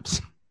work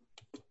camps.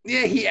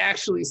 Yeah, he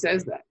actually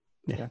says that.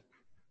 Yeah.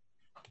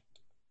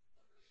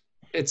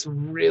 It's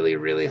really,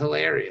 really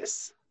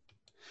hilarious.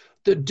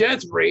 The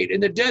death rate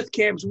in the death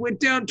camps went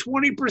down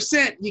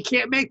 20%. You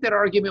can't make that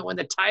argument when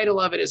the title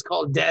of it is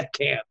called Death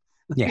Camp.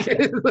 Yeah.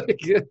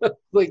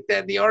 like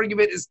that, the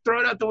argument is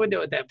thrown out the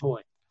window at that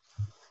point.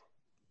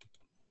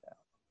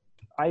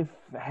 I've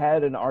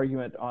had an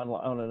argument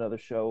on another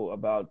show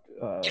about.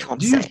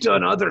 You've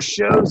done other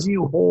shows,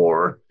 you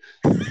whore.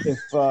 If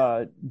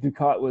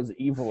Dukat was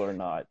evil or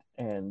not,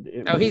 and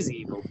he's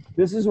evil.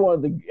 This is one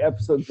of the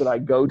episodes that I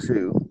go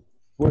to,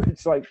 where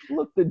it's like,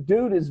 look, the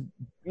dude is,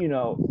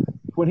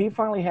 when he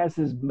finally has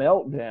his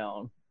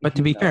meltdown. But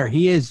to be fair,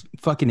 he is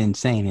fucking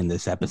insane in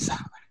this episode.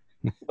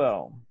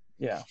 Well,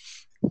 yeah.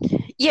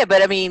 Yeah,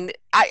 but I mean,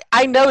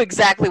 I know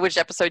exactly which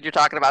episode you're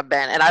talking about,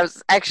 Ben. And I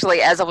was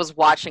actually, as I was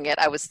watching it,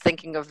 I was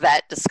thinking of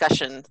that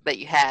discussion that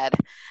you had.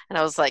 And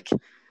I was like,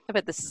 I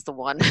bet this is the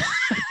one.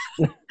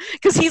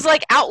 Because he's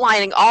like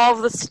outlining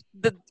all of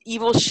the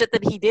evil shit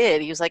that he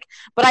did. He was like,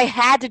 but I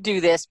had to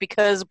do this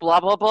because blah,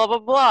 blah, blah, blah,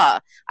 blah.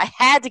 I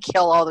had to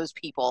kill all those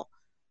people.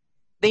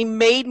 They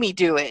made me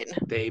do it.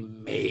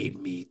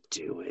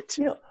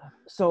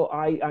 So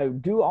I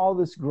do all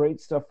this great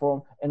stuff for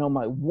him, and on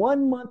my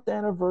 1 month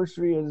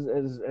anniversary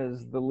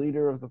as the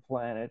leader of the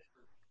planet,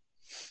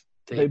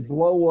 they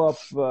blow up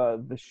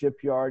the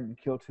shipyard and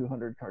kill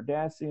 200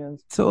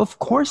 Cardassians. So of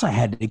course I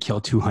had to kill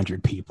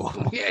 200 people.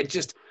 Yeah,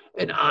 just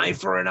an eye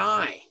for an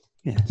eye.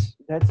 Yes,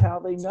 that's how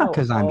they know. It's not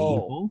because I'm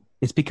evil.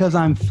 It's because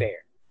I'm fair.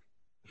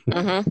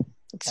 Mm-hmm.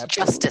 It's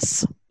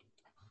justice.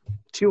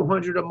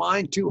 200 of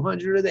mine,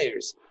 200 of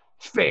theirs.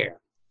 Fair.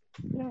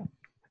 Yeah.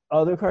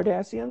 Other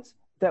Cardassians,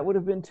 that would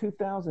have been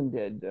 2,000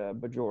 dead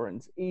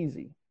Bajorans.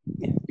 Easy.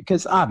 Yeah,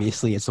 because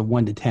obviously it's a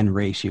 1-to-10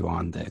 ratio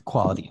on the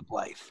quality of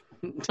life.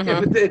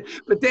 Yeah,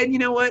 but then you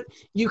know what?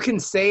 You can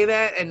say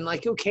that and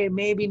like, okay,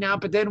 maybe not.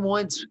 But then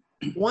once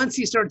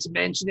he starts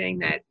mentioning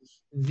that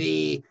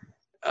the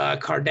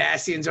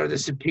Cardassians are the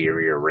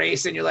superior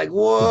race, and you're like,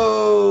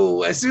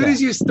 whoa! As soon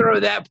as you throw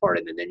that part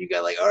in, and then you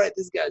go like, all right,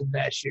 this guy's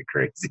batshit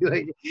crazy.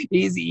 Like,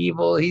 he's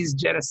evil, he's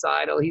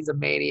genocidal, he's a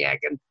maniac,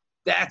 and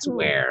that's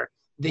where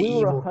the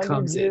evil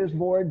comes in. Years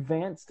more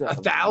advanced.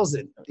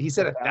 1,000. He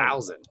said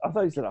 1,000. I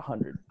thought he said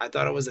 100. I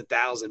thought it was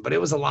 1,000, but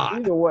it was a lot.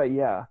 Either way,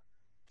 yeah.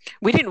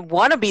 We didn't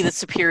want to be the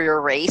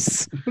superior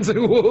race.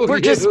 We're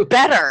just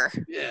better.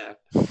 Yeah.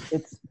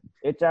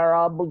 It's our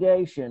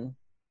obligation.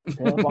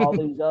 All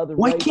these other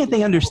Why can't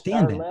they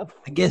understand it?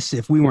 I guess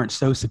if we weren't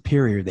so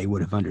superior, they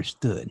would have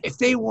understood. If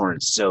they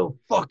weren't so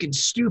fucking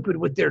stupid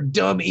with their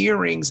dumb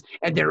earrings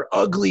and their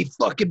ugly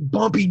fucking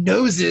bumpy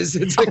noses,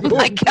 it's like, oh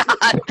my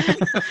God.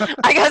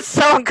 I got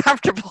so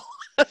uncomfortable.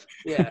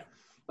 Yeah.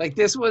 Like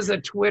this was a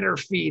Twitter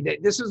feed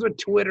this was a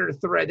Twitter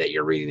thread that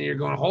you're reading and you're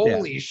going,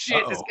 holy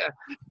shit, this guy,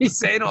 he's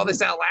saying all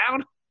this out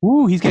loud.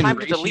 Ooh, he's getting Time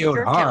to delete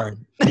your ratioed hard.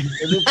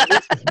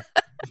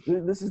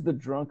 This is the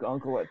drunk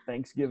uncle at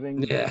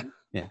Thanksgiving. Yeah.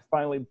 Yeah.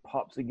 Finally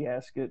pops a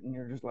gasket, and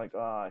you're just like,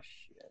 oh,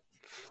 shit.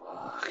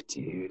 Fuck,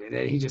 dude. And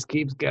then he just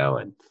keeps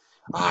going.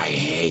 I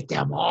hate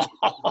them all.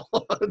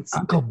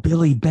 Uncle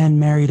Billy Ben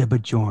married a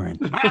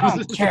Bajoran. I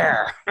don't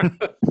care.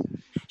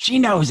 She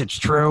knows it's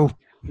true.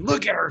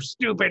 Look at her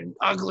stupid,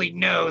 ugly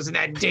nose and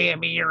that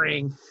damn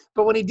earring.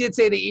 But when he did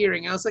say the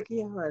earring, I was like,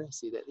 yeah, all right, I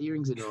see that. The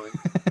earring's annoying.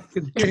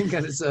 The earring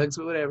kind of sucks,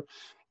 but whatever.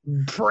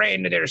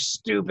 Praying to their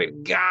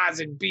stupid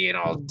gods and being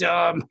all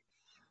dumb.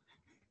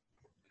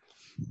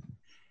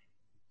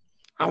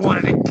 I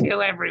wanted to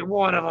kill every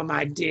one of them.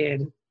 I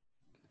did.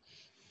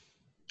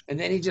 And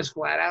then he just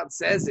flat out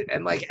says it.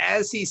 And like,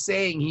 as he's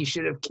saying, he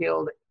should have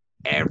killed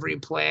every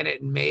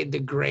planet and made the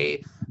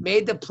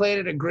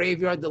planet a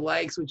graveyard the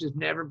likes, which has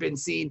never been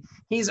seen.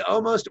 He's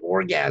almost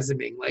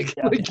orgasming. Like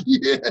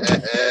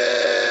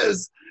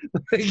yes.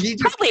 Like, he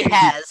just probably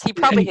has. He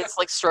probably gets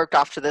like stroked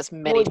off to this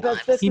many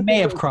times. He may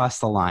have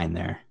crossed the line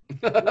there.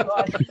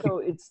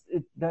 So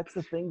that's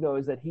the thing though,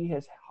 is that he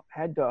has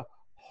had to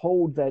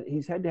hold that.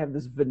 He's had to have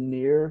this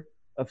veneer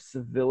of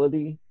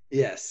civility.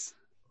 Yes.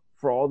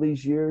 For all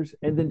these years,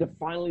 and then to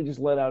finally just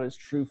let out his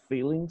true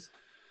feelings,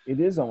 it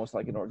is almost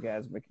like an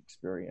orgasmic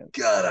experience.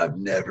 God, I've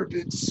never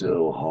been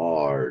so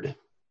hard.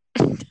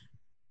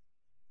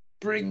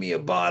 Bring me a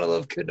bottle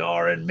of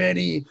Kanar and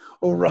many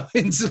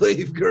Orion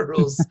slave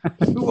girls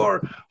who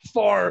are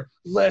far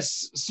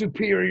less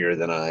superior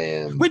than I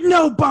am. With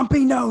no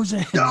bumpy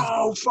noses.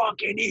 No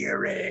fucking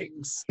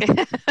earrings.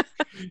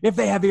 If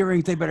they have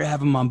earrings, they better have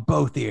them on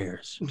both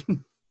ears.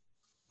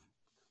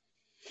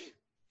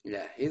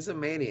 Yeah, he's a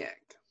maniac.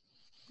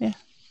 Yeah.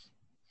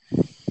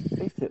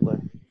 Space Hitler.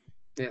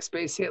 Yeah,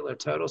 Space Hitler,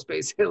 total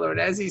Space Hitler. And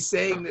as he's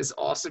saying this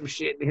awesome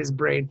shit in his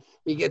brain,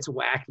 he gets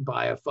whacked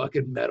by a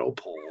fucking metal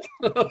pole.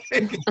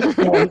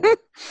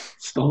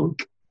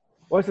 Thunk.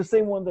 Well, it's the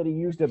same one that he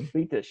used to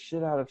beat the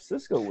shit out of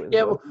Cisco with.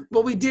 Yeah,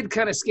 well, we did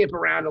kind of skip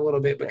around a little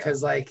bit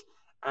because,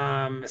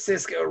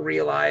 Cisco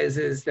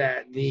realizes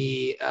that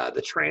the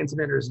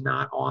transmitter is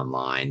not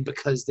online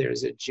because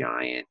there's a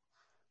giant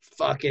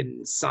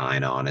fucking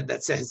sign on it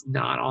that says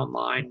not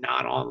online,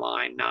 not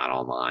online, not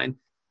online.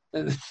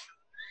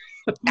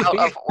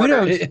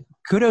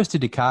 Kudos to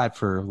Ducat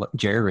for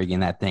jerry-rigging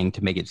that thing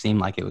to make it seem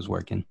like it was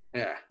working.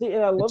 Yeah. See,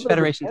 and I love it's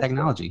Federation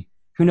technology.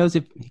 Who knows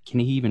can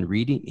he even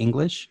read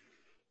English?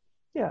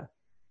 Yeah.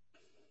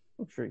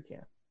 I'm sure he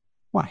can.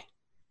 Why?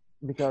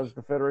 Because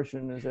the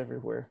Federation is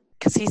everywhere.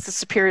 Because he's the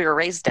superior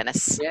race,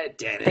 Dennis. Yeah,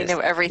 Dennis. They know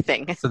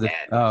everything. So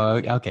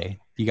okay.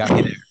 You got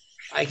me there.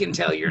 I can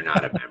tell you're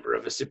not a member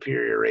of a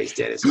superior race,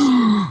 Dennis.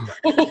 Oh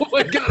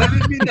my God, I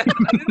didn't mean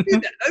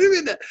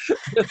that.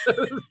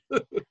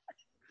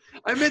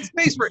 I meant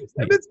space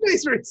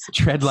race.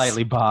 Tread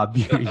lightly, Bob.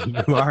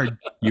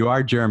 You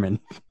are German.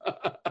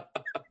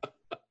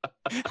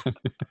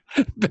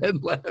 Ben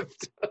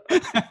left.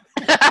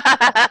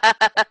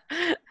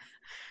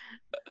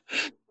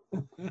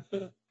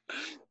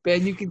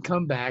 Ben, you can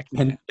come back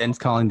now. And Ben's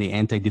calling the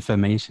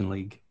Anti-Defamation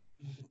League.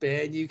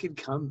 Ben, you can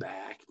come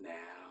back now.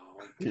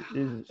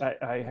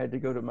 I had to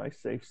go to my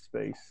safe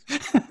space.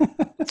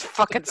 It's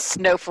fucking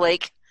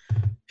snowflake.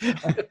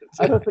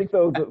 I don't think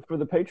though for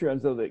the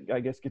Patreons though that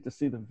I guess get to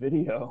see the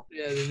video.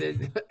 Yeah,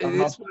 it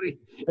is funny.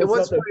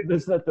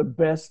 It's not the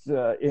best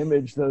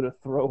image though to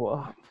throw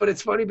up. But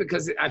it's funny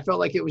because I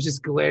felt like it was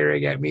just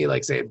glaring at me,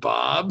 like saying,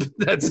 "Bob,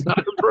 that's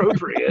not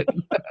appropriate."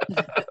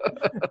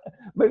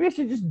 Maybe I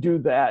should just do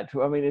that.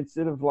 I mean,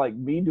 instead of like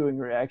me doing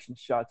reaction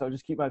shots, I'll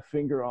just keep my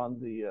finger on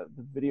the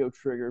video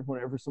trigger.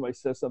 Whenever somebody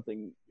says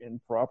something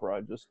improper,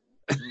 I just.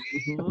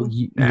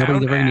 Nobody's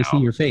ever going to see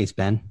your face,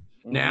 Ben.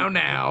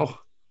 Now.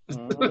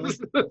 That's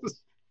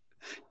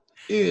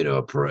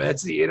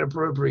the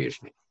inappropriate.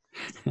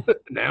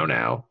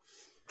 Now.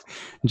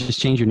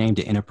 Just change your name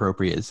to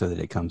inappropriate so that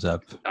it comes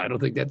up. I don't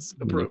think that's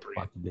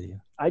appropriate.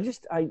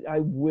 I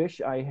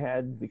wish I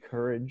had the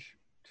courage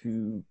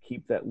to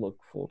keep that look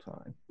full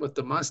time. With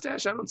the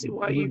mustache, I don't see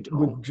why you don't.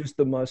 With just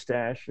the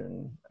mustache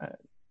and.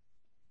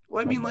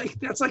 Well, I mean, like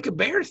that's like a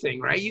bear thing,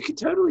 right? You could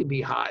totally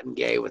be hot and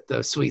gay with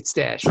the sweet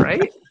stash,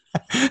 right?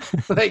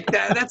 Like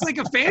that's like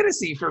a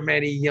fantasy for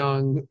many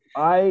young.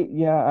 I've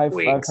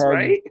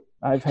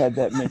had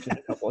that mentioned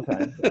a couple of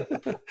times.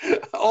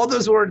 All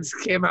those words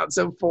came out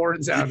so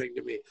foreign sounding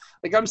to me.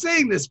 Like I'm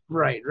saying this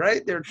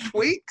right? They're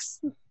tweaks.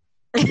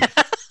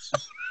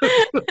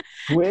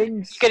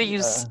 Twigs. You gotta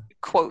use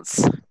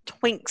quotes.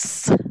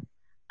 Twinks.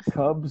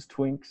 Cubs,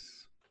 twinks.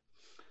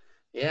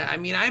 Yeah, I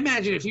mean, I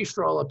imagine if you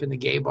stroll up in the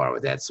gay bar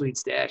with that sweet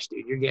stash,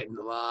 dude, you're getting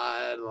a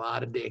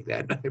lot of dick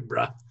that night,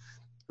 bro.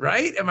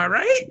 Right? Am I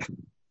right?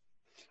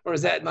 Or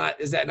is that not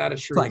a true?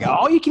 It's like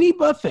all you can eat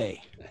buffet.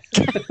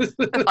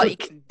 All you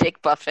can dick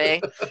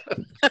buffet.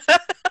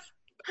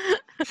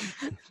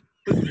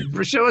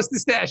 Show us the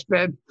stash,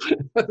 Ben.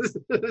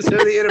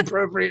 Show the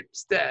inappropriate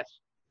stash.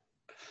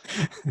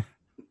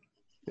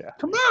 Yeah.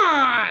 Come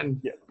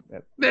on. Yeah.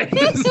 That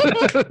is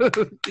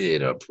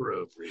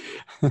inappropriate.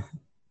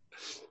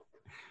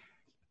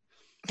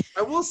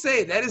 I will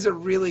say that is a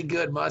really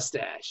good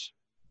mustache.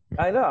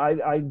 I know.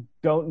 I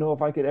don't know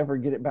if I could ever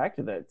get it back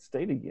to that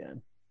state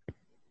again.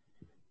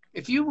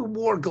 If you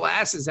wore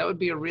glasses, that would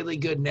be a really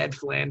good Ned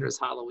Flanders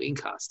Halloween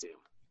costume.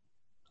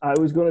 I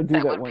was going to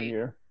do that one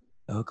year.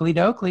 Oakley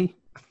dokley.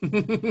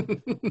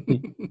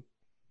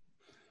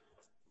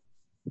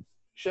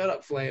 Shut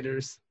up,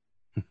 Flanders.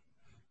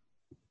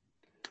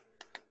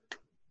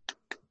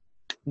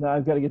 No,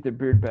 I've got to get the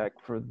beard back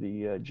for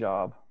the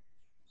job.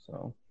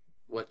 So.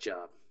 What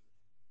job?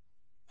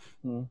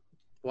 Hmm.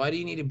 Why do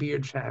you need a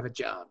beard to have a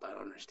job? I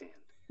don't understand.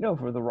 No,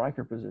 for the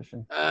Riker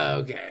position. Oh,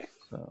 okay.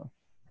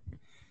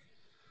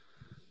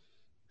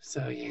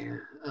 So yeah.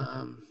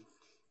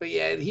 But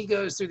yeah, he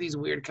goes through these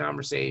weird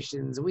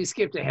conversations. We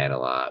skipped ahead a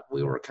lot.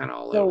 We were kind of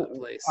all over the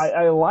place.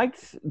 I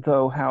liked,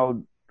 though,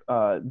 how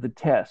the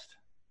test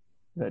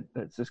that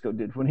Sisko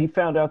did when he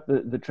found out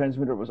the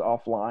transmitter was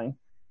offline,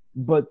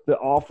 but the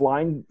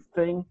offline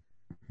thing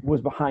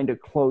was behind a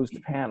closed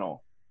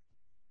panel.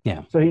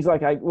 Yeah. So he's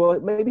like,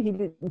 maybe he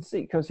didn't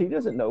see, because he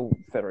doesn't know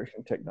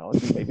Federation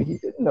technology. Maybe he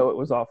didn't know it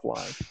was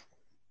offline.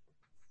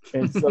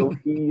 And so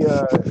he,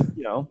 does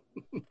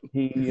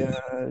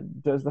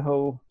the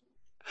whole.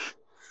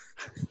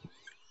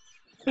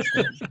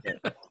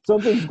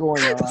 Something's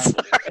going on.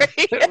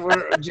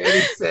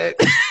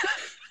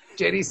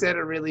 Jenny said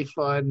a really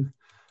fun.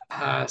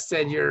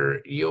 Said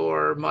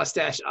your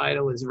mustache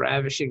idol is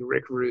ravishing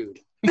Rick Rude.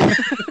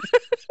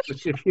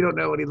 Which, if you don't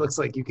know what he looks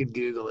like, you can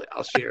Google it.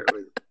 I'll share it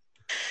with you.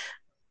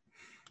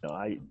 No,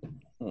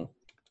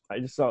 I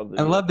just saw.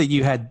 I love that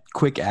you had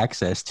quick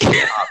access to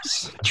the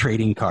Ops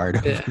trading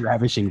card of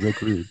Ravishing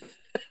Rick Rude.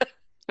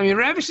 I mean,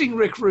 Ravishing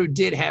Rick Rude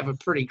did have a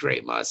pretty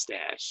great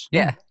mustache.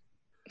 Yeah.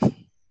 He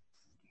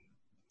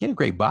had a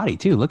great body,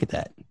 too. Look at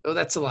that. Oh,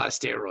 that's a lot of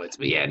steroids.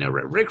 But yeah, no,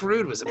 Rick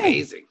Rude was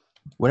amazing.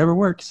 Whatever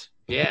works.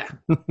 Yeah.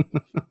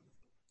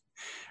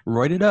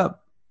 Roided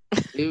up.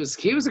 He was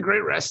a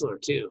great wrestler,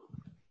 too.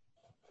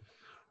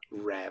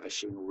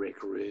 Ravishing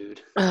Rick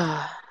Rude.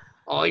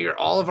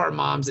 All of our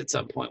moms at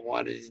some point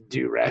wanted to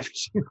do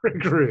Ravishing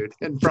Rick Rude,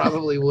 and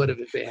probably would have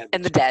if they had.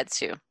 And the dads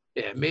too.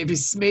 Yeah, maybe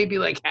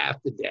like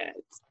half the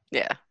dads.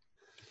 Yeah.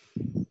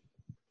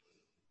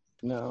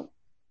 No,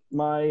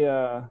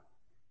 my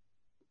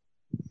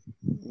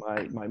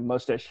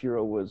mustache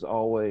hero was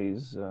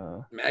always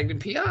Magnum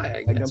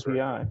PI. I guess, Magnum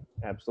PI,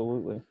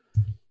 absolutely.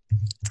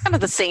 It's kind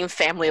of the same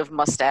family of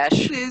mustache.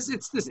 It is.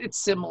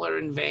 It's similar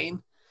in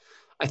vein.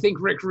 I think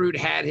Rick Rude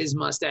had his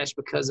mustache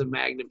because of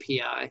Magnum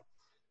PI.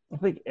 I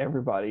think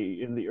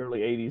everybody in the early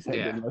 80s had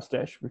their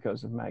mustache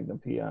because of Magnum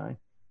PI.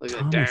 Look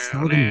at down.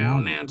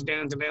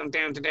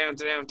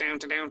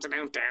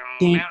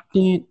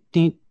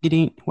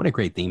 What a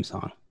great theme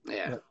song.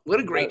 Yeah. What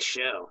a great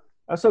show.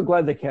 I'm so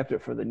glad they kept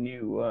it for the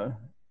new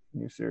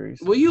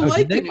series. Well, you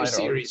like the new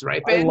series,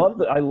 right, Ben?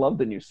 I love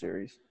the new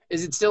series.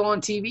 Is it still on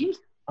TV?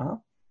 Uh-huh.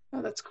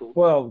 Oh, that's cool.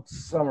 Well,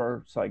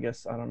 summer, so I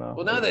guess I don't know.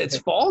 Well, now that it's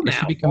fall now. It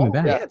should be coming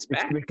back. Yeah, it's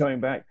back. It should be coming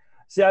back.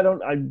 See, I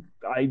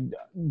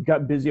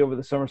got busy over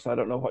the summer, so I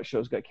don't know what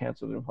shows got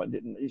canceled and what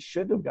didn't. It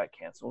should have got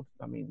canceled.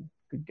 I mean,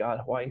 good God,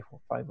 Hawaii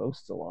 5-0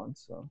 still on?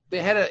 So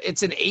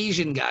it's an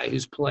Asian guy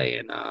who's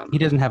playing. He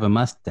doesn't have a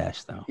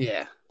mustache though.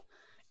 Yeah.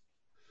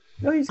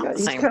 No, he's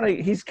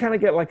kind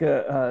of got like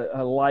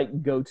a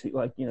light goatee,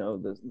 like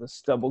the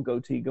stubble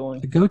goatee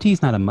going. The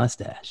goatee's not a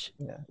mustache.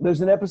 Yeah.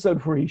 There's an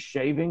episode where he's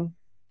shaving,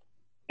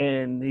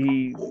 and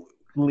he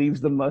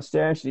leaves the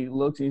mustache, and he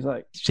looks, and he's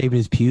like shaving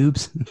his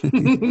pubes.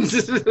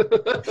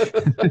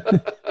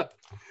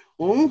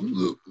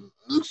 Oh,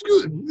 looks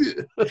good.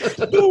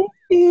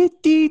 You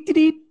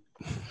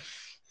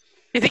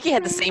think he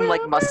had the same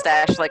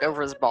mustache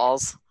over his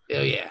balls?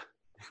 Oh yeah.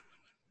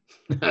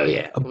 Oh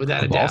yeah.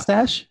 Without a ball doubt.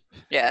 Stash?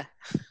 Yeah.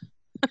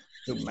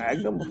 The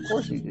Magnum, of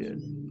course he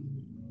did.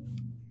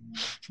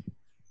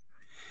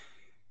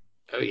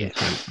 Oh yeah.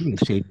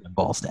 Shave the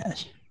ball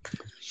stash.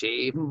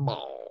 Shave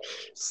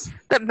balls.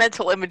 That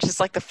mental image is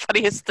the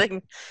funniest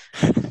thing.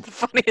 The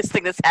funniest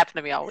thing that's happened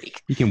to me all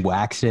week. You can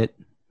wax it,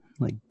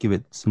 give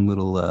it some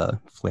little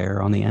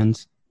flair on the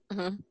ends.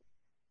 Mm-hmm.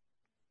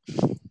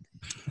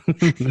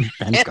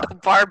 And the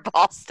bar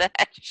ball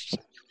stash.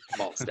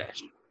 Ball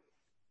stash.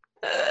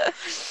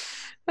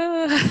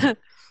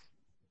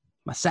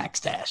 My sack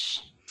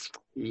stash.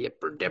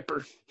 Yipper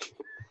dipper.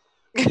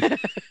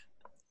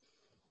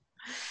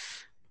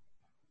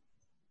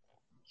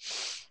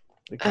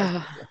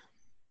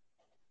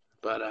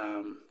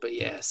 But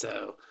yeah,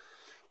 so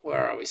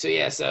where are we? So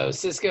yeah, so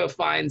Sisko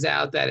finds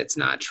out that it's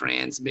not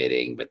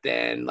transmitting, but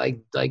then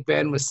like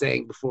Ben was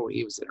saying before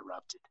he was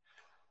interrupted.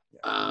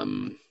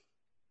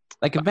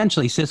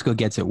 Eventually Sisko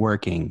gets it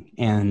working,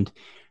 and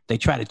they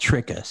try to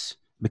trick us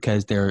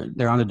because they're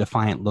on the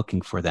Defiant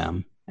looking for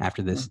them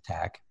after this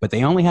attack, but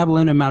they only have a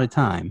limited amount of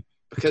time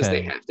because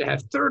they have to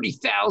have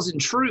 30,000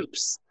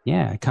 troops.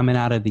 Yeah, coming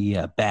out of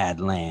the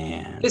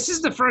Badlands. This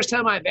is the first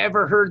time I've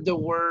ever heard the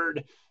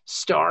word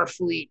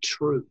Starfleet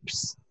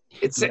troops.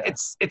 It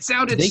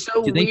sounded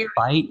so weird. Do they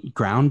fight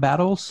ground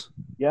battles?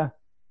 Yeah.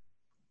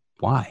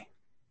 Why?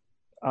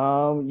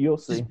 You'll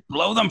see. Just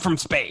blow them from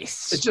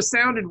space. It just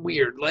sounded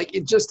weird. Like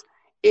it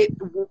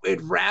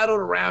rattled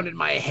around in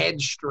my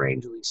head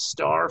strangely.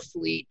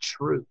 Starfleet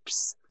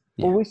troops.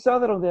 Yeah. Well, we saw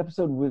that on the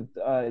episode with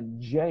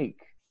Jake.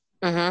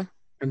 Mm-hmm.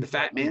 And the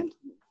Fat Man?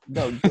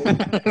 No, Jake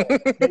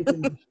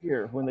and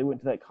here when they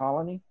went to that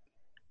colony,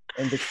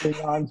 and the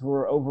Klingons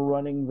were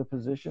overrunning the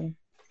position,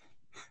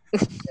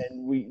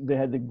 and they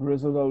had the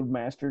grizzled old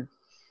Master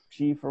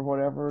Chief or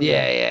whatever.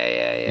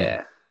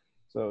 Yeah.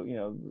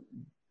 So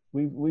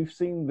we've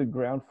seen the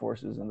ground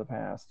forces in the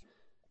past.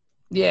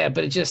 Yeah,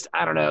 but it just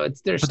I don't know.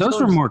 But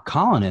those were more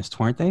colonists,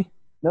 weren't they?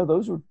 No,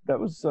 that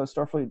was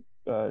Starfleet.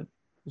 Those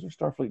were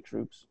Starfleet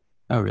troops.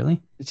 Oh,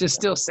 really? It just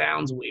still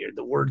sounds weird.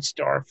 The word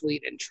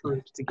Starfleet and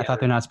troops together. I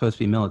thought they're not supposed to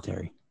be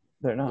military.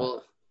 They're not.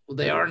 Well,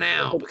 they are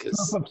now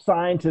because of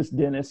scientists,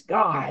 Dennis.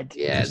 God.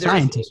 Yeah,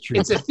 scientist troop.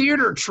 It's a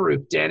theater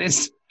troop,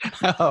 Dennis.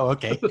 Oh,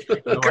 okay.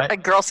 You know A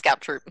Girl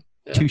Scout troop.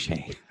 Yeah. Touche.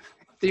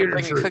 Theater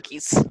Bringing troop.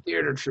 cookies.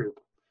 Theater troop.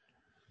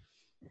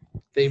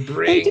 They Hey,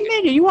 bring.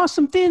 Dominion, you want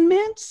some Thin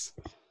Mints?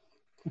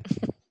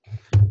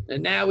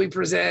 And now we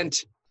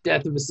present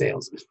Death of a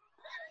Salesman.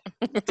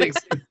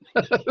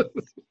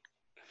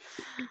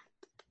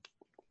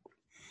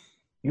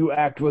 You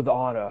act with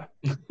honor.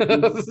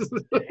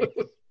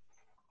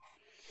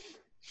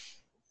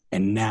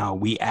 And now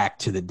we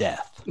act to the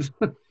death.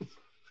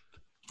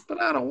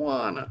 But I don't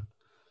wanna.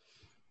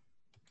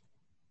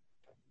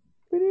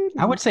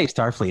 I would say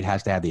Starfleet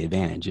has to have the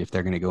advantage if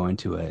they're going to go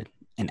into an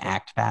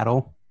act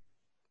battle.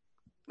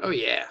 Oh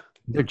yeah.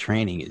 Their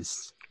training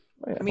is.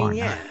 I mean,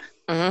 yeah.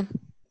 Mm-hmm.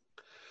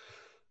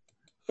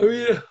 I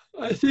mean,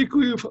 I think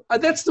we've.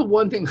 That's the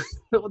one thing.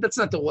 Well, that's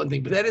not the one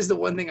thing, but that is the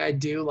one thing I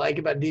do like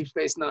about Deep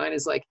Space Nine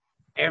is like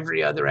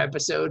every other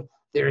episode,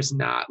 there's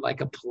not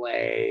like a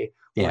play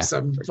or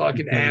some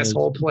fucking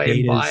asshole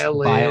playing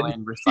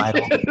violin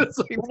recital.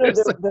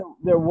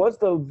 There was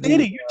though.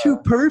 Data, you're too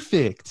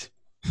perfect.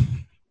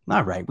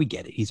 All right, we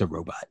get it. He's a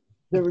robot.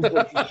 There was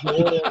the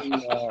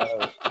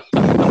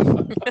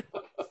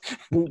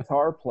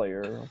guitar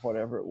player or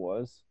whatever it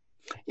was.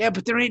 Yeah,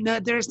 but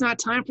there's not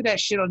time for that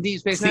shit on Deep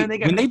Space Nine.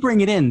 When they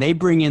bring in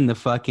the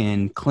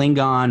fucking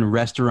Klingon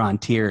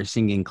restaurateur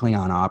singing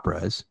Klingon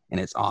operas, and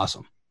it's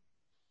awesome.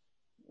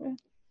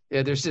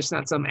 Yeah, there's just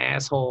not some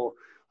asshole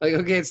like,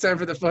 okay, it's time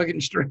for the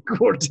fucking string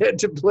quartet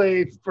to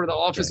play for the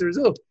officers.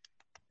 Oh,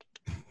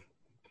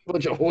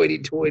 bunch of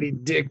hoity-toity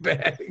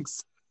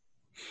dickbags.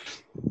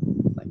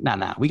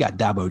 Nah, we got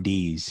Dabo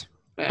D's.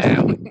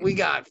 We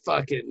got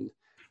fucking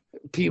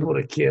people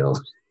to kill.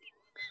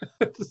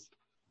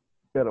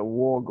 Got a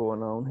war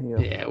going on here.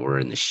 Yeah, we're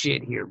in the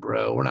shit here,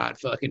 bro. We're not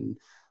fucking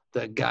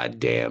the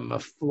goddamn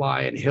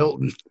flying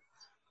Hilton.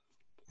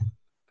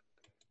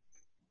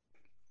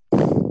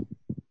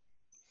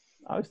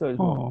 I always thought it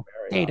was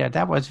Data,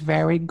 that was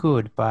very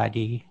good,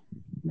 buddy.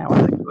 That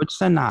was a good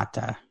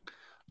sonata.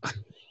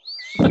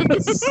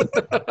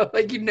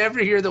 Like you never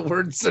hear the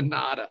word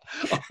sonata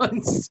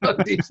on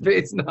Deep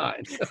Space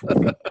Nine.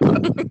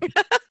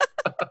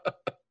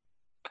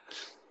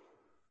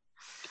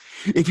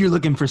 If you're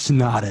looking for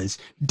sonatas,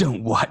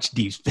 don't watch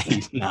Deep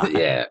Space Nine.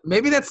 Yeah,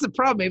 maybe that's the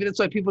problem. Maybe that's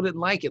why people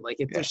didn't like it. Like,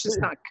 it's just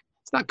not.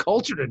 It's not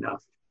cultured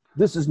enough.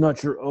 This is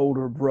not your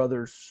older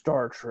brother's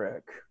Star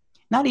Trek.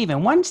 Not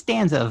even one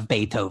stanza of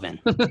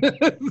Beethoven.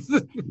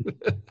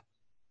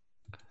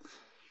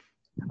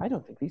 I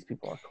don't think these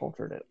people are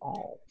cultured at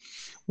all.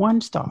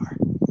 1 star.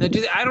 Now,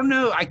 I don't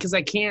know, because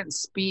I can't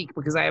speak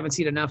because I haven't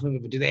seen enough of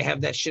it, but do they have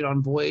that shit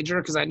on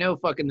Voyager? Because I know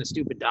fucking the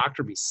stupid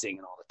doctor be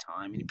singing all the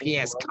time. And he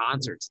has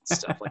concerts and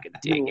stuff like a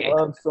dick. I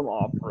love some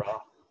opera.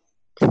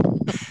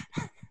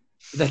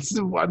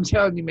 I'm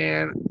telling you,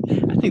 man.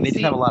 I think they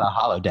just have a lot of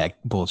holodeck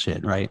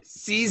bullshit, right?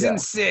 Season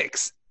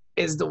 6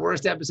 is the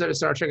worst episode of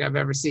Star Trek I've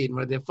ever seen,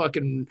 where the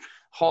fucking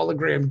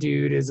hologram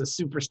dude is a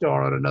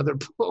superstar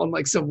on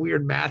like some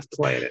weird math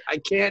planet. I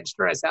can't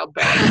stress how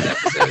bad this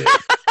episode is.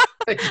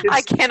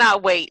 I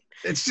cannot wait.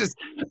 It's just,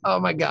 oh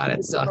my god,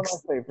 it sucks. One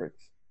of my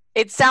favorites.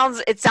 It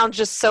sounds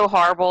just so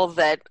horrible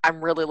that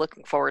I'm really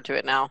looking forward to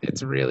it now.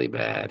 It's really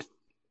bad.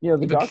 Yeah,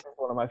 the Doctor's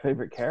one of my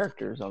favorite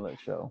characters on that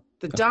show.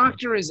 The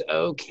Doctor is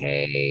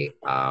okay.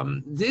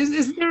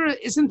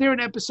 Isn't there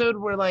an episode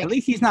where like at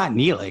least he's not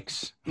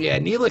Neelix? Yeah,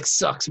 Neelix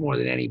sucks more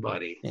than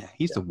anybody. Yeah,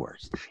 he's the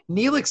worst.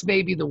 Neelix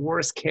may be the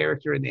worst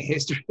character in the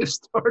history of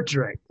Star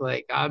Trek.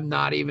 Like, I'm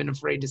not even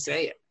afraid to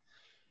say it.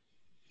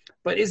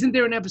 But isn't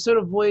there an episode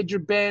of Voyager,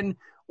 Ben,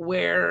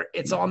 where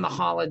it's on the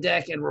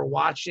holodeck and we're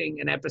watching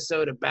an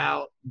episode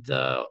about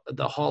the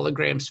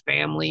hologram's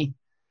family?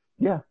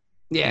 Yeah.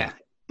 Yeah.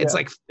 It's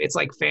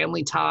like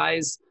Family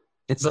Ties.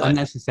 It's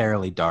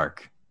unnecessarily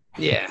dark.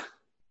 Yeah.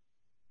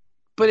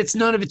 But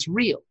none of it's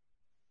real.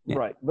 Yeah.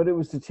 Right. But it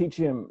was to teach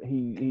him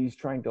he's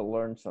trying to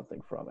learn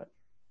something from it.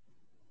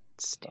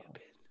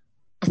 Stupid.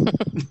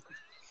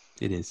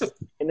 It is.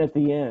 And at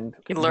the end,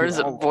 He learns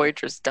that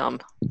Voyager's dumb.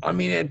 I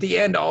mean, at the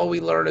end, all we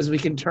learn is we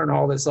can turn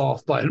all this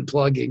off by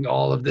unplugging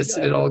all of this,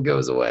 and it all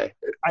goes away.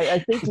 I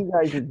think you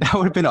guys are. That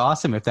would have been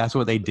awesome if that's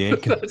what they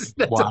did. That's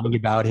Whining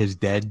about his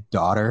dead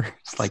daughter.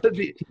 It's like,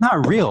 it's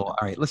not real. All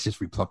right, let's just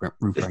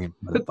reprogram him.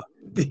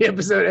 The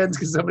episode ends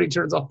because somebody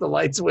turns off the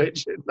light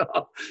switch. And,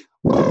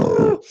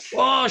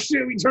 oh,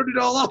 shit, we turned it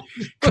all off.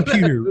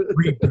 Computer,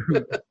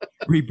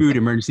 reboot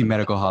emergency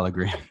medical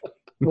hologram.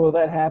 Well,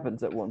 that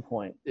happens at one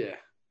point. Yeah.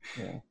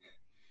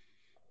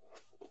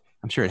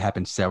 I'm sure it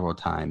happened several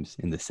times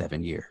in the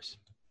 7 years.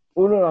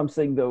 Well, no, I'm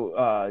saying,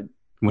 though.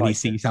 When he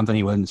sees something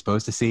he wasn't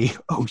supposed to see,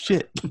 oh,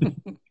 shit.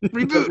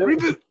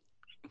 Reboot.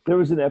 There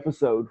was an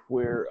episode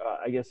where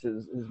I guess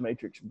his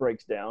matrix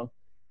breaks down.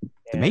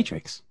 The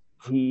Matrix?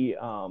 He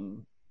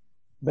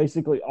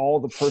basically all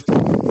the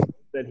person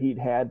that he'd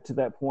had to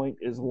that point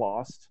is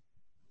lost.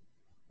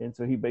 And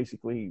so he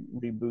basically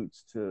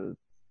reboots to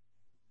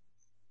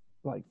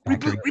like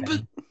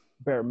Reboot.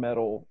 bare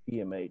metal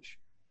EMH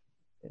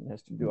and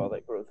has to do all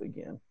that growth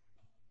again.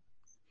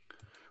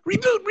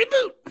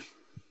 Reboot.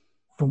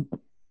 Thump.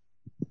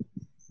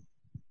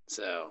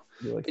 So,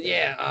 Like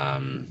yeah.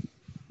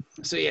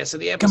 So the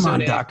episode. Come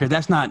on, doctor.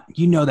 That's not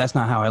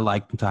how I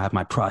like to have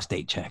my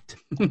prostate checked.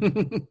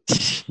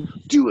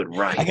 Do it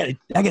right. I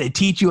gotta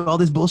teach you all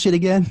this bullshit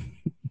again.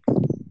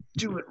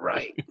 Do it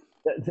right.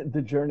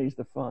 The journey's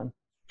the fun.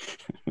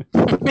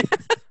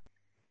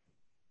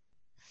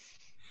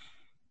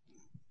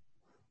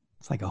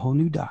 It's like a whole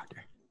new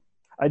doctor.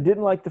 I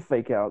didn't like the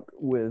fake out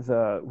with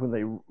when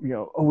they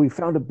we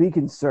found a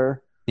beacon,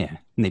 sir. Yeah,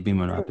 and they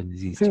beam it up in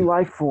these two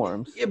life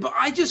forms. Yeah, but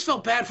I just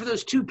felt bad for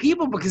those two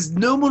people because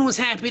no one was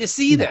happy to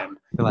see them.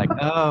 They're like,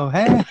 oh,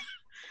 hey,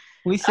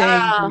 we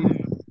saved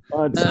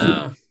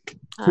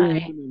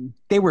you.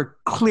 They were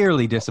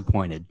clearly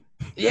disappointed.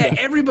 Yeah,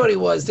 everybody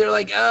was. They're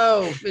like,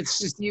 oh, it's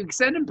just you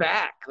send him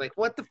back. Like,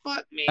 what the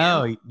fuck, man?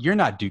 Oh, you're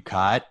not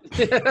Dukat.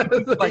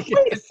 Like,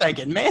 wait a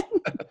second, man.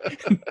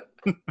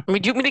 I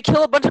mean, do you want me to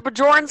kill a bunch of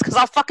Bajorans? Because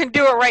I'll fucking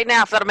do it right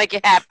now if that'll make you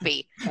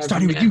happy.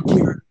 Starting with you,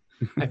 Kira.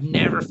 I've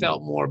never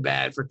felt more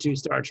bad for two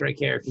Star Trek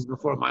characters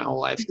before in my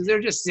whole life because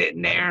they're just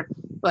sitting there.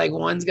 Like,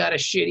 one's got a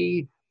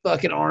shitty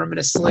fucking arm and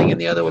a sling,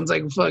 and the other one's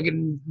like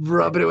fucking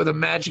rubbing it with a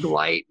magic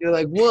light. You're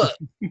like, what?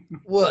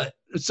 What?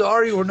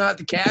 Sorry, we're not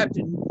the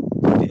captain.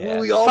 Yeah.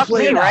 We all Fuck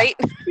play me, right?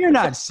 You're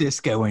not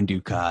Cisco and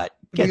Dukat.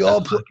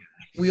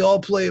 We all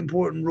play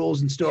important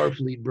roles in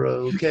Starfleet,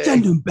 bro. Okay.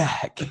 Send them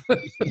back.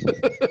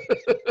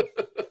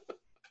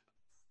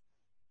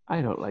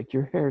 I don't like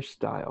your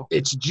hairstyle.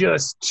 It's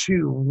just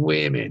two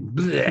women.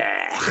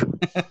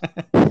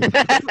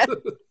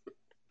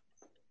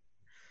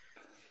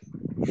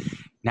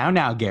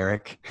 Now,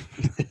 Garrick.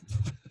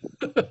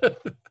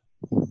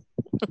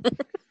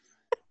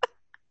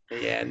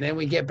 Yeah, and then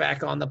we get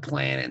back on the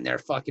planet and they're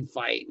fucking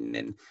fighting.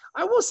 And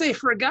I will say,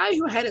 for a guy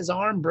who had his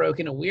arm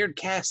broken, a weird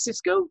cast,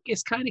 Cisco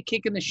is kind of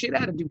kicking the shit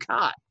out of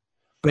Dukat.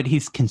 But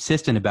he's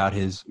consistent about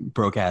his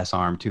broke-ass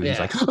arm, too. Yeah. He's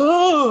like,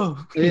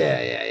 oh!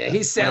 Yeah.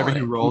 He's selling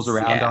Whenever he rolls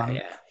around on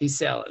it. Yeah, he's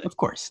selling it. Of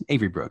course.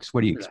 Avery Brooks.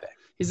 What do you expect?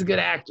 He's a good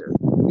actor.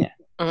 Yeah.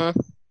 Mm-hmm.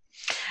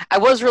 I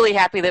was really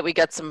happy that we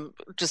got some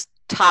just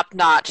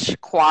top-notch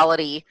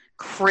quality,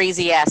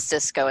 crazy-ass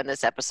Cisco in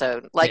this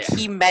episode. Like,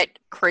 he met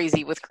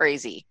crazy with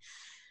crazy.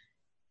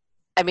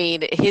 I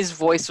mean, his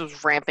voice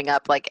was ramping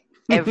up like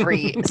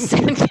every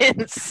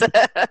sentence.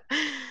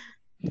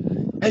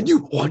 And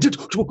you wanted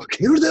to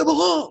kill them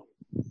all.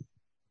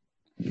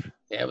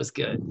 Yeah, it was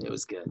good. It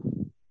was good.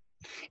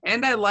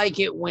 And I like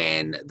it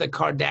when the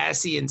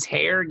Cardassian's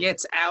hair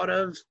gets out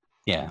of.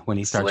 Yeah, when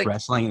he starts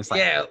wrestling, it's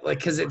like. Yeah, like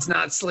because it's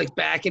not slicked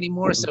back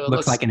anymore, so it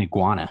looks like an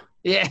iguana.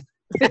 Yeah,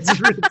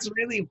 it's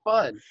really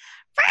fun.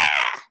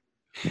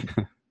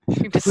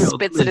 He just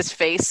spits at his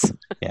face.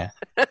 Yeah.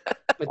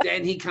 But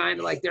then he kind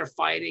of like they're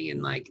fighting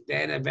and like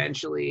then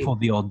eventually pulled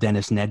the old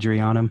Dennis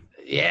Nedry on him.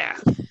 Yeah.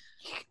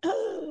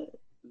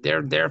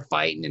 They're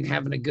fighting and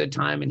having a good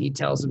time, and he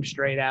tells him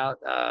straight out,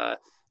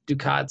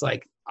 Dukat's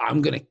like,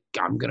 I'm gonna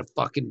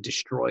fucking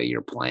destroy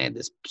your plan,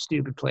 this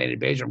stupid planet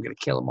invasion. I'm gonna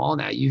kill them all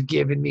now. You've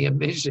given me a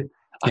mission.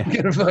 I'm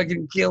gonna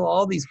fucking kill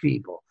all these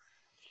people.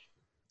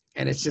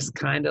 And it's just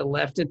kind of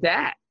left at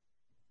that.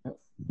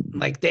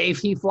 Like Dave,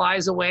 he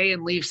flies away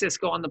and leaves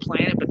Cisco on the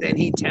planet, but then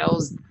he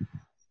tells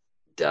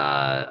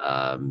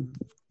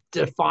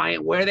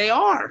Defiant where they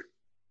are,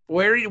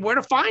 where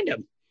to find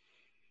them.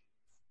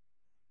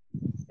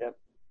 Yep.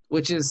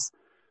 Which is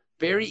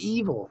very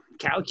evil,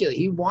 calculated.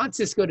 He wants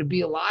Cisco to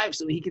be alive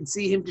so he can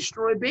see him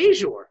destroy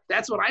Bajor.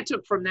 That's what I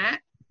took from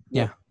that.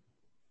 Yeah,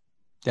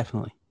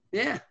 definitely.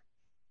 Yeah.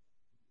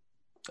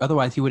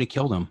 Otherwise, he would have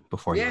killed him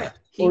before he left.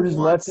 Or just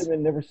left him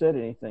and never said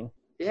anything.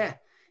 Yeah.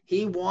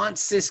 He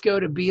wants Cisco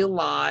to be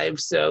alive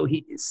so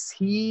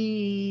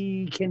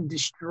he can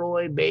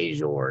destroy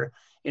Bajor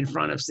in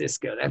front of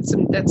Cisco. That's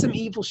some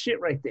evil shit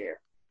right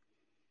there.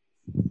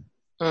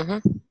 Mm-hmm.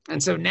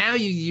 And so now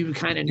you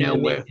kind of know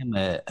where him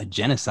a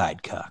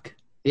genocide cuck.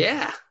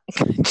 Yeah.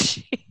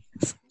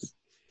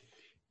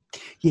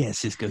 Yeah,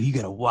 Cisco, you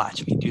gotta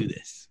watch me do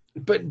this.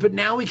 but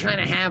now we kind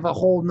of have a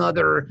whole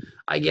nother,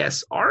 I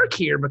guess, arc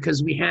here,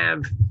 because we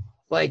have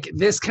like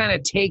this kind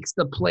of takes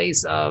the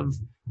place of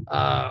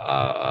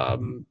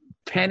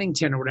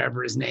Pennington or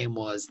whatever his name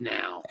was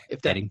now.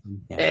 If that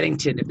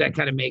Eddington, if that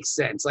kind of makes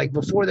sense. Like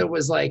before there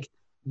was like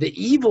the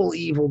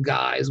evil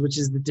guys, which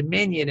is the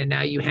Dominion, and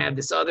now you have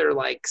this other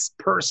like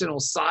personal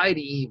side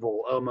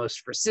evil almost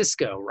for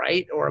Cisco,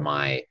 right? Or am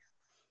I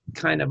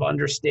kind of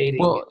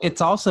understating? Well,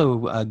 it's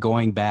also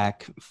going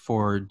back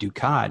for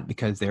Dukat,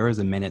 because there was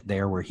a minute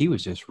there where he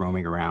was just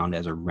roaming around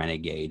as a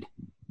renegade.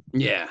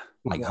 Yeah.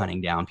 Like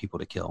hunting down people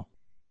to kill.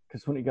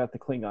 Because when he got the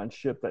Klingon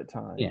ship that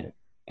time. Yeah.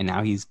 And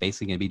now he's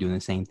basically going to be doing the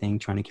same thing,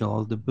 trying to kill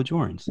all the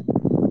Bajorans.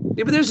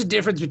 Yeah, but there's a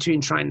difference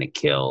between trying to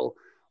kill,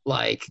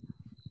 like,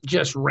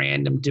 just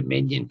random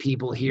Dominion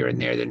people here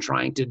and there than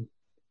trying to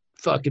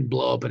fucking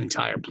blow up an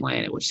entire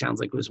planet, which sounds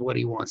like was what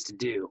he wants to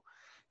do.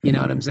 You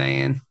know what I'm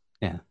saying?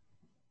 Yeah.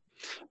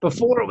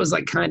 Before it was,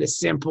 like, kind of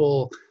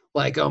simple,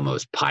 like,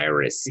 almost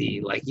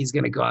piracy. Like, he's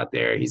going to go out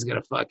there, he's going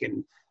to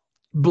fucking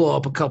blow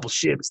up a couple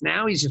ships.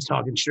 Now he's just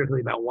talking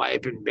strictly about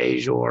wiping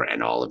Bajor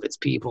and all of its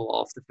people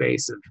off the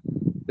face of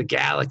the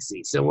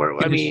galaxy. So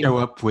I mean, show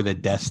up with a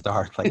Death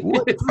Star, like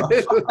what the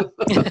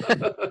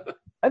fuck?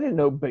 I didn't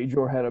know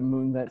Bajor had a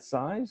moon that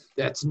size.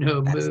 That's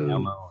no moon. No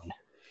moon.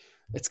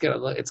 It's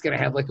gonna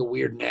have like a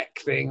weird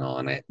neck thing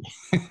on it.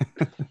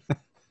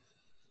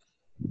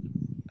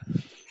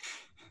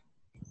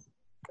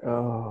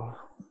 Oh.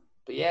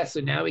 But yeah, so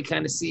now we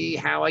kind of see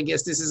how I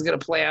guess this is gonna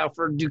play out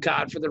for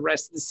Dukat for the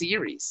rest of the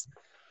series.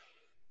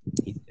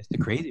 He's just a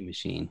crazy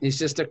machine. He's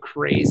just a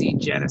crazy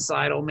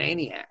genocidal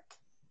maniac.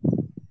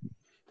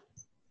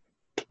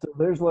 So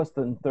there's less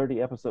than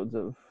 30 episodes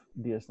of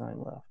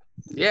DS9 left.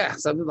 Yeah,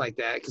 something like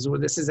that. Because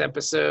this is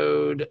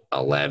episode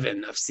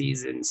 11 of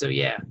season. So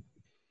yeah,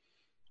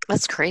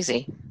 that's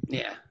crazy.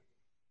 Yeah,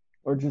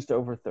 or just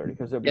over 30,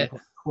 because there'll be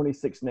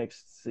 26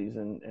 next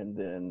season, and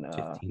then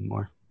 15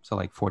 more. So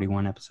like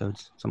 41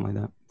 episodes, something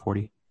like that.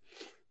 40.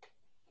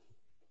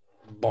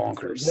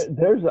 Bonkers.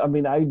 I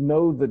mean, I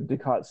know the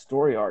Dukat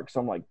story arc, so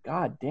I'm like,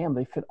 God damn,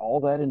 they fit all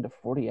that into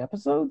 40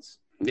 episodes?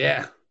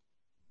 Yeah.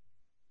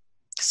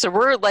 So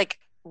we're like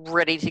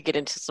ready to get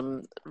into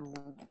some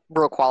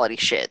real quality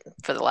shit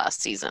for the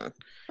last season.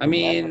 I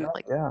mean,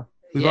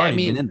 we've already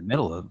been in the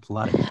middle of a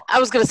lot of. I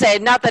was gonna say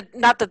not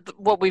that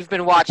what we've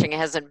been watching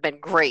hasn't been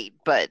great,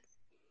 but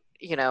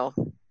you know,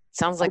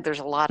 sounds like there's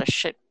a lot of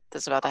shit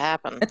that's about to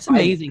happen. It's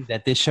amazing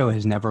that this show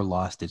has never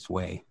lost its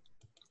way.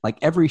 Like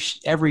every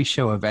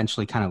show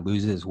eventually kind of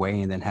loses its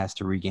way and then has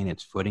to regain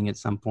its footing at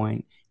some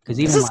point. Because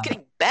even this is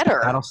getting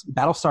better.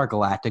 Battlestar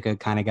Galactica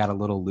kind of got a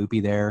little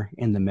loopy there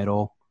in the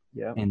middle.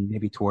 Yeah. And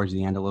maybe towards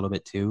the end a little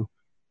bit too.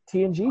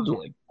 TNG did.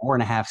 Like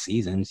 4.5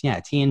 seasons.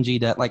 Yeah, TNG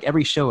does. Like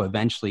every show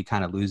eventually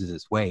kind of loses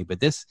its way. But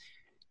this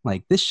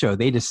show,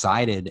 they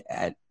decided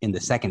in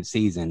the second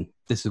season,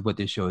 this is what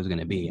this show is going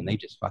to be. And they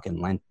just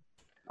fucking went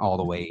all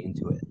the way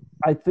into it.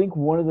 I think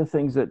one of the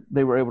things that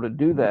they were able to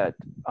do that,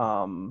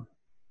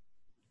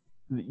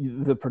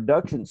 the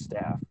production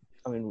staff,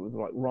 I mean, with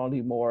like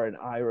Rondi Moore and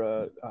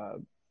Ira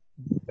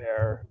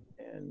Bear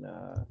and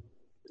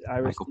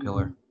Michael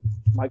Piller.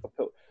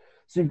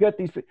 So you've got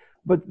these,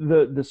 but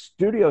the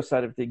studio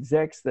side of the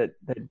execs that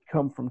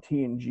come from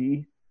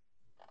TNG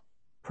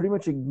pretty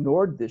much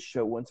ignored this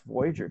show once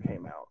Voyager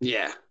came out.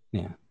 Yeah.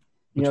 Yeah.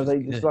 You know, they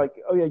just like,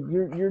 oh yeah,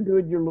 you're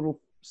doing your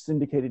little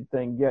syndicated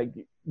thing. Yeah.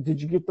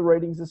 Did you get the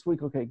ratings this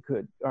week? Okay,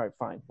 good. All right,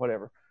 fine,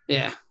 whatever.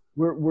 Yeah.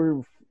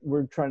 We're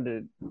trying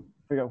to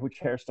figure out which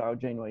hairstyle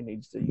Janeway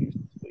needs to use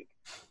this week.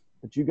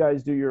 But you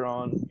guys do your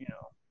own, you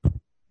know.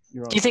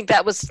 Do you think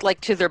that was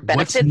like to their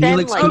benefit then?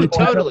 Like,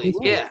 totally.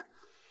 Yeah.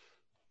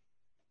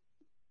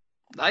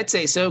 I'd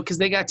say so, because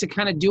they got to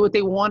kind of do what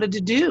they wanted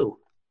to do.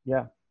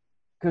 Yeah.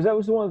 Because that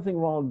was one of the things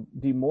Ronald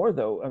D. Moore,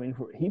 though. I mean,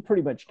 he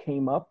pretty much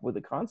came up with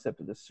the concept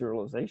of the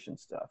serialization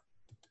stuff.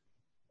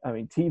 I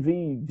mean,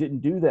 TV didn't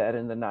do that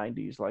in the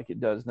 90s like it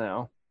does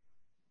now.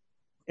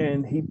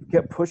 And he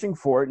kept pushing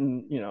for it,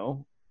 and, you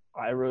know,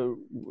 Ira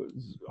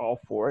was all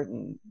for it,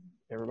 and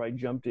everybody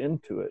jumped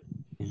into it.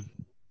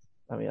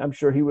 I mean, I'm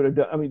sure he would have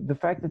done. I mean, the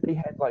fact that they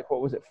had, like,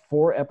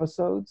 4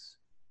 episodes?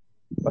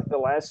 Like the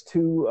last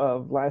 2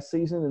 of last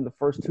season and the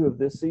first 2 of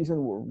this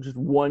season were just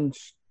one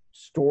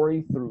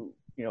story through,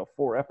 you know,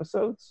 4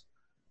 episodes.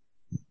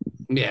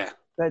 Yeah.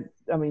 That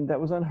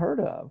was unheard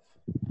of.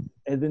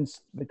 And then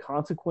the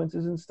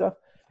consequences and stuff.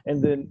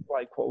 And then,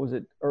 like, what was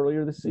it,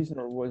 earlier this season,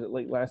 or was it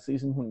late last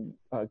season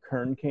when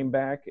Kern came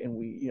back and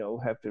we, you know,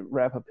 have to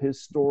wrap up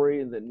his story,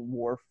 and then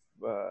Worf,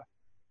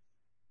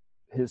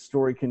 his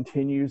story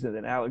continues, and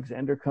then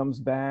Alexander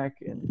comes back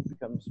and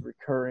becomes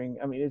recurring.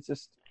 I mean,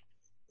 it's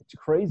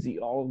crazy,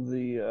 all of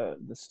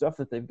the stuff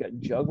that they've got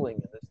juggling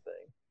in this thing.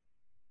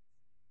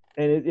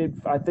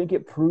 And I think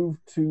it proved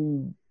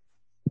to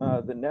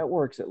the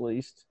networks, at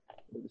least,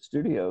 the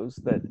studios,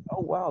 that,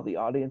 oh, wow, the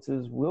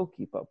audiences will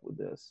keep up with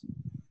this.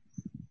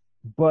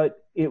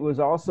 But it was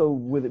also,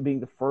 with it being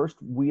the first,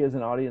 we as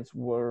an audience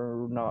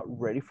were not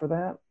ready for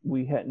that.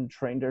 We hadn't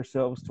trained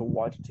ourselves to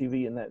watch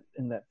TV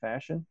in that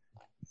fashion.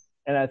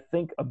 And I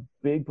think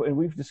and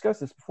we've discussed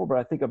this before, but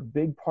I think a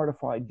big part of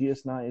why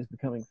DS9 is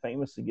becoming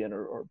famous again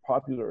or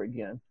popular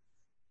again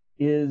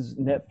is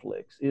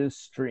Netflix, is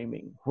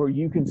streaming, where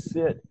you can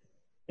sit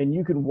and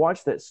you can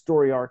watch that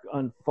story arc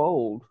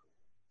unfold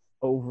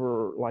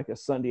over like a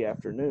Sunday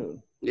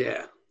afternoon.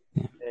 Yeah.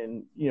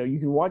 And, you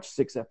can watch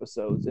 6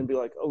 episodes and be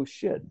like, oh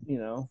shit,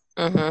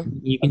 Mm-hmm.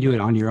 You can do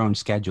it on your own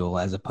schedule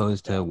as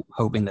opposed to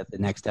hoping that the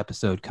next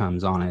episode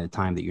comes on at a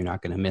time that you're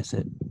not going to miss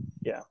it.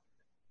 Yeah.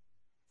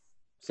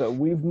 So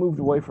we've moved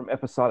away from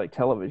episodic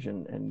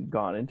television and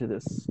gone into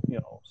this,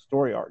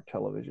 story arc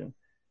television.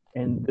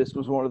 And this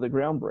was one of the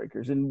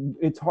groundbreakers. And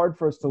it's hard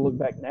for us to look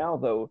back now,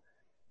 though,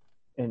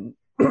 and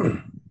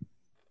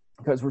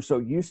because we're so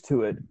used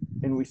to it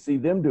and we see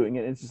them doing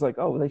it, it's just like,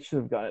 oh, they should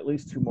have got at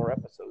least 2 more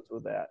episodes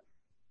with that.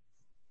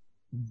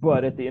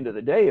 But at the end of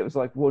the day, it was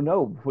like, well,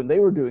 no, when they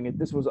were doing it,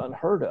 this was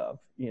unheard of,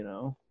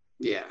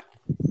 Yeah.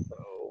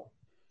 So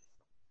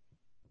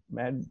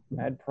mad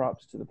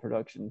props to the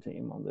production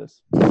team on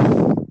this.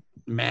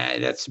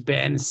 Mad, that's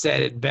Ben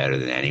said it better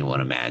than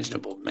anyone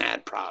imaginable.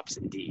 Mad props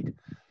indeed.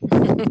 I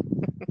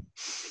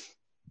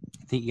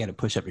think you got to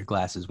push up your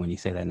glasses when you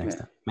say that next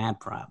time. Mad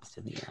props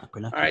to the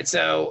production. All right,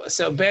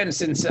 so Ben,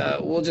 since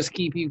we'll just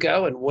keep you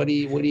going, what do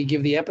you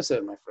give the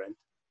episode, my friend?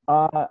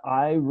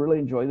 I really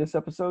enjoy this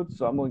episode,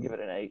 so I'm going to give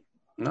it an 8.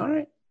 All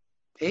right,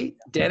 8.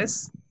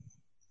 Dennis?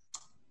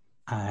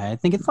 I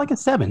think it's like a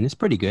 7. It's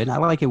pretty good. I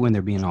like it when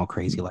they're being all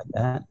crazy like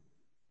that.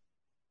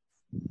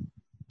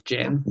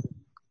 Jen?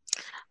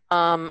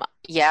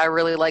 Yeah, I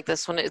really like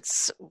this one.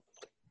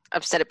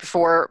 I've said it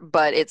before,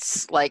 but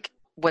it's like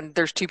when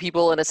there's 2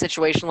 people in a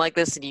situation like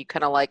this and you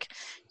kind of like,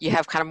 you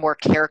have kind of more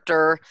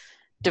character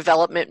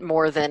development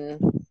more than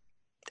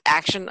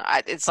action.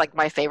 It's like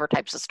my favorite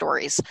types of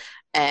stories.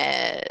 So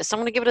I'm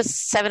going to give it a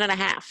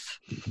 7.5.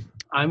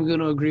 I'm going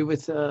to agree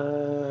with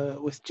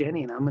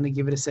Jenny, and I'm going to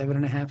give it a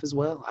 7.5 as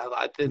well.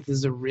 I think this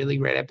is a really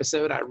great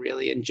episode. I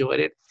really enjoyed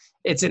it.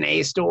 It's an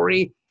A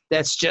story.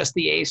 That's just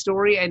the A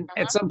story. And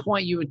at some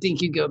point you would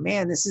think you'd go,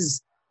 man, this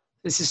is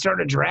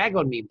starting to drag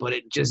on me, but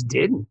it just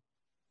didn't.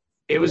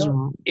 It was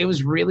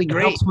really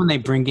great. It helps when they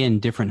bring in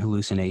different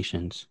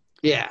hallucinations.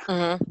 Yeah.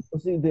 Mm-hmm.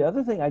 Well, see, the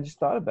other thing I just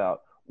thought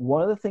about,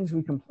 one of the things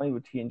we complained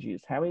with TNG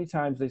is how many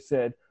times they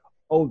said,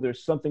 oh,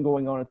 there's something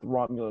going on at the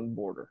Romulan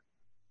border.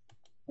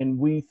 And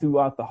we,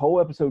 throughout the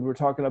whole episode, were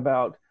talking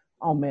about,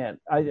 oh man,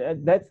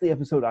 that's the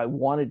episode I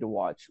wanted to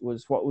watch,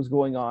 was what was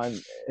going on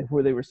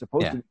where they were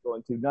supposed to be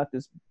going to, not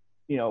this,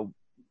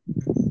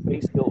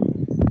 base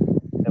building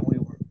that we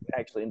were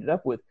actually ended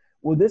up with.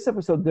 Well, this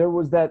episode, there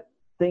was that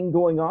thing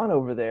going on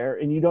over there,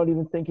 and you don't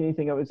even think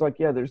anything of it. It's like,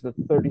 yeah, there's the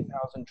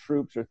 30,000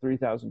 troops or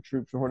 3,000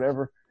 troops or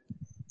whatever.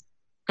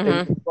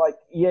 Mm-hmm. It's like,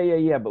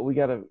 yeah, but we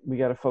gotta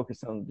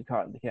focus on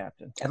Dukat and the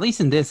captain. At least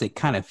in this, it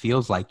kind of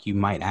feels like you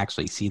might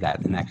actually see that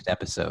in the next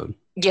episode.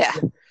 Yeah.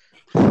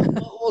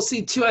 We'll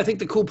see too. I think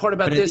the cool part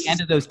about but this, at the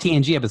end of those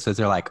TNG episodes,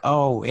 they're like,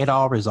 "Oh, it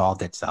all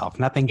resolved itself.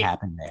 Nothing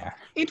happened there.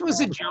 It was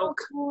a joke."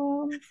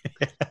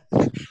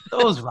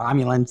 Those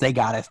Romulans, they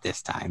got us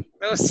this time.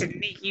 Those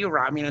sneaky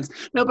Romulans.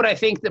 No, but I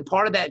think that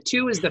part of that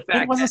too is the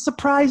fact it was that a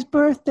surprise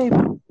birthday.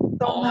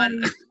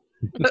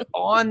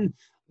 on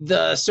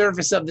the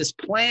surface of this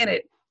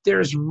planet,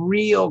 there's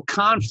real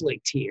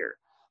conflict here.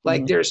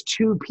 Like there's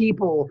 2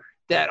 people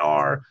that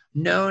are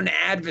known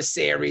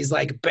adversaries,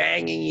 like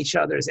banging each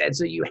other's heads.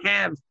 So you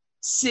have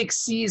 6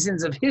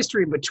 seasons of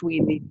history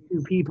between these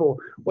 2 people,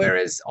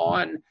 whereas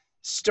on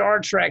Star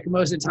Trek,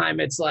 most of the time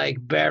it's like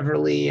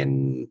Beverly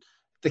and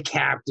the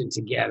captain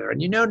together, and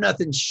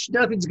nothing's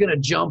gonna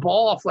jump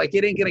off. Like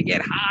it ain't gonna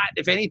get hot.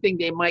 If anything,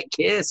 they might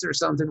kiss or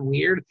something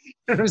weird. You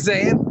know what I'm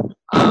saying?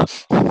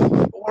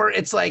 Or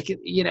it's like,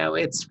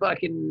 it's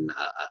fucking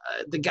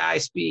the guy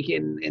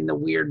speaking in the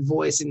weird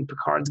voice, and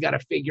Picard's got to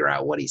figure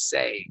out what he's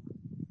saying.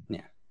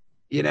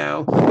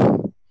 Yeah.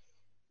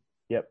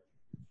 Yep.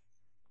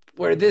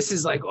 Where this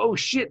is like, oh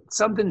shit,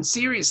 something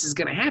serious is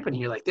going to happen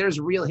here. Like there's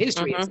real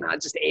history. It's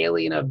not just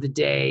alien of the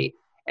day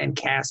and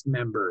cast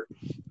member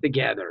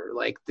together.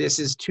 Like this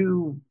is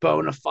 2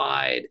 bona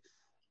fide,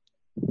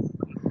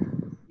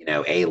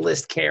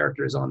 A-list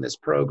characters on this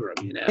program,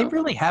 They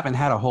really haven't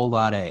had a whole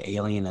lot of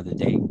alien of the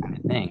day kind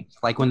of things.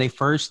 Like when they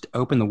first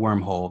opened the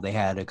wormhole, they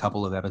had a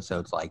couple of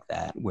episodes like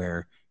that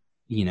where,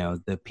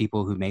 the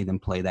people who made them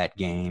play that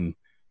game,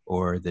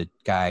 or the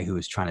guy who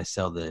was trying to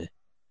sell the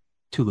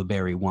Tula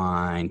Berry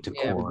wine to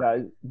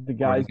Core, the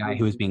guy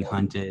who was being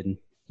hunted,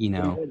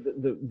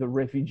 the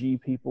refugee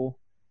people.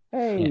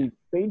 Hey,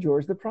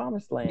 Bajor's the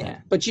promised land. Yeah.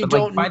 But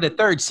by the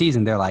 3rd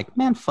season, they're like,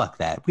 man, fuck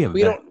that. They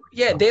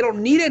don't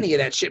need any of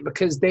that shit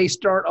because they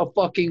start a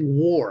fucking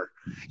war.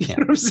 You know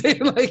what I'm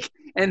saying? Like,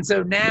 and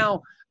so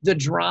now the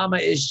drama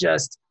is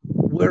just,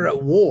 we're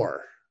at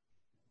war.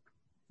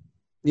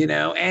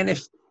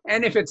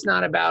 And if it's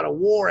not about a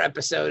war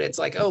episode, it's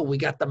like, oh, we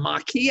got the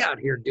Maquis out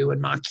here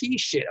doing Maquis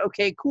shit.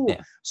 Okay, cool.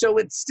 Yeah. So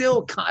it's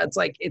still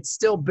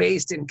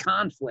based in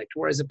conflict,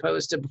 whereas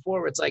opposed to before,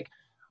 where it's like,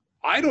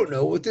 I don't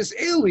know what this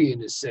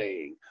alien is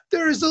saying.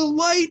 There is a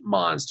light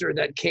monster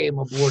that came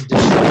aboard this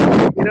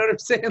ship. You know what I'm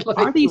saying? Like,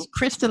 are these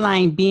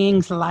crystalline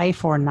beings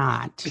life or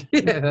not?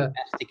 Yeah.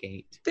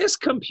 Investigate. This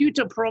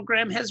computer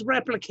program has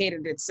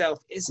replicated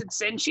itself. Is it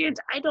sentient?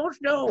 I don't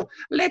know.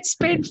 Let's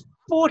spend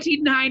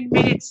 49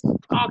 minutes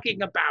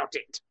talking about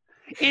it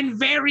in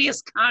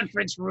various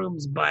conference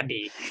rooms,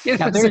 buddy. You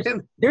know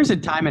now, there's a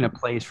time and a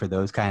place for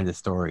those kinds of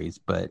stories,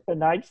 but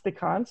tonight's the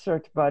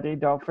concert, buddy.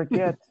 Don't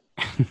forget.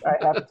 I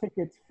have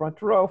tickets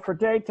front row for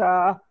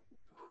Data.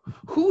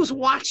 Who's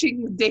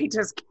watching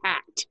Data's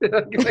cat?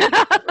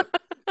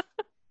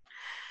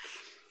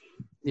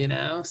 You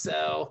know,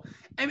 so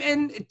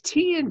and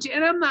TNG,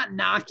 and I'm not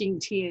knocking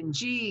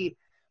TNG,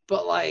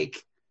 but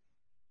like,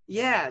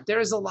 yeah,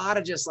 there's a lot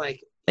of just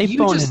like they've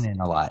thrown it in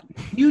a lot.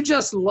 You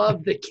just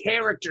love the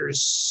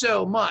characters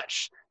so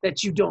much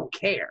that you don't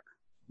care.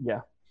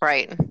 Yeah,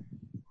 right.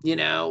 You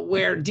know,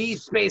 where Deep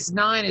Space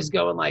Nine is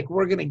going like,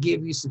 we're gonna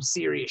give you some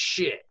serious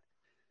shit.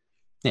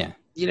 Yeah.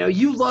 You know,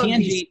 you love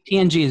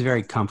TNG is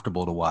very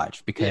comfortable to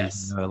watch because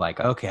yes. You know,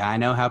 like, okay, I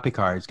know how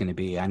Picard's going to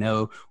be. I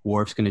know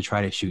Worf's going to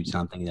try to shoot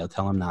something. They'll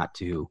tell him not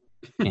to.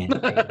 And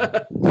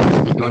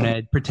he's going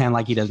to pretend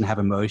like he doesn't have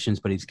emotions,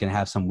 but he's going to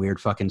have some weird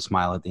fucking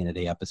smile at the end of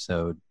the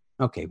episode.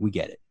 Okay, we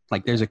get it.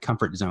 Like, there's a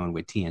comfort zone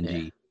with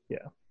TNG. Yeah.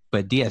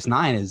 But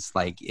DS9 is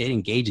like, it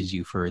engages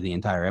you for the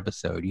entire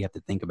episode. You have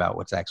to think about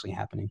what's actually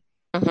happening.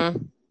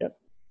 Mm-hmm. Yep.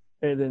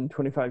 And then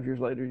 25 years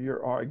later,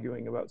 you're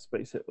arguing about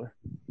Space Hitler.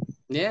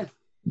 Yeah.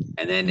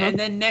 And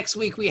then next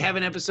week we have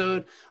an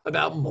episode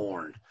about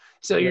Morn.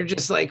 So you're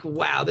just like,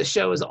 wow, the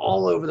show is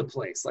all over the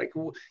place. Like,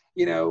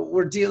 you know,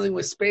 we're dealing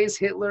with Space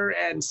Hitler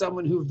and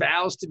someone who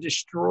vows to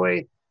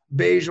destroy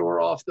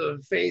Bajor off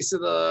the face of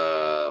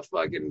the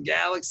fucking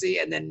galaxy.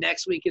 And then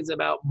next week is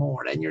about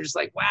Morn. And you're just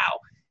like, wow.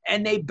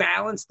 And they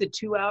balance the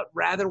two out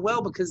rather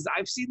well because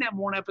I've seen that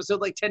Morn episode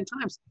like 10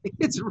 times.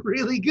 It's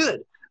really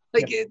good.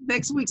 Like,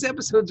 next week's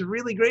episode's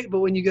really great, but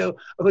when you go,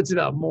 oh, it's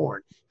about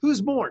Morn.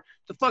 Who's Morn?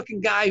 The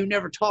fucking guy who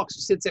never talks,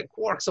 who sits at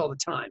Quarks all the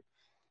time.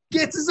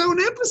 Gets his own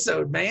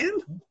episode, man.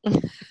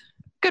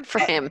 Good for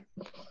him.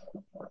 And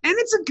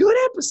it's a good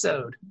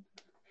episode.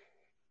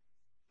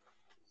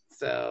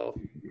 So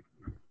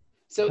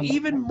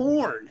even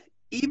Morn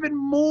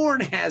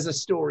has a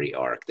story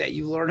arc that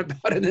you learn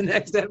about in the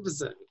next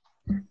episode.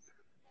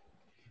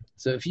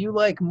 So if you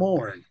like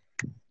Morn,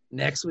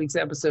 next week's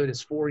episode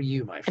is for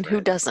you, my friend. And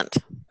who doesn't?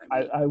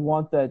 I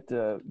want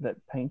that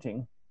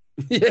painting.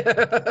 Yeah.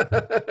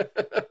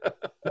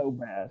 So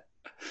bad.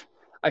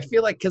 I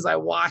feel like because I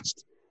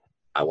watched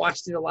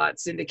it a lot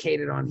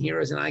syndicated on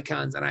Heroes and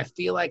Icons, and I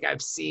feel like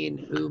I've seen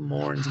Who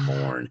Mourns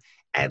Morn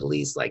at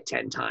least like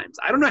 10 times.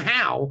 I don't know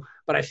how,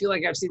 but I feel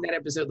like I've seen that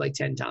episode like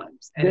 10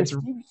 times. And it's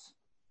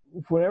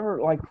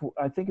whenever, like,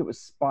 I think it was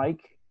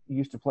Spike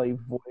used to play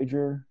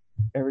Voyager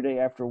every day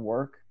after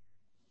work.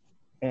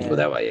 And well,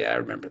 that way, yeah, I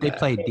remember they that.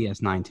 played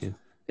DS9 too.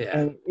 Yeah.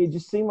 And it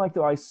just seemed like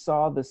though I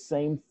saw the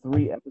same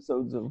 3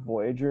 episodes of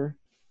Voyager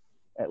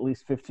at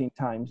least 15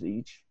 times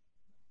each.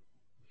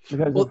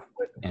 Because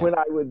when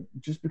I would,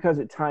 just because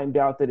it timed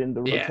out that in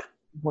the rotation,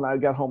 when I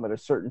got home at a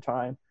certain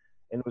time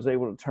and was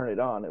able to turn it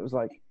on, it was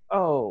like,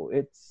 oh,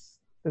 it's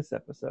this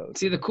episode.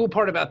 See, the cool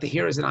part about the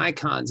Heroes and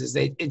Icons is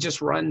it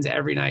just runs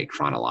every night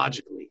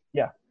chronologically.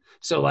 Yeah.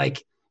 So,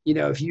 like, you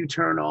know, if you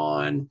turn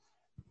on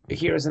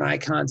Heroes and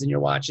Icons and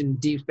you're watching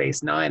Deep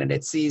Space Nine and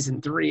it's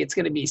season 3, it's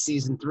going to be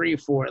season 3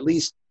 for at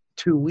least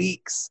 2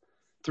 weeks,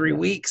 3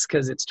 weeks,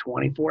 because it's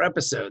 24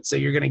 episodes. So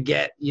you're going to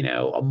get, you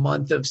know, a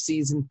month of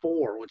season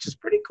 4, which is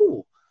pretty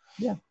cool.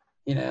 Yeah.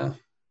 You know,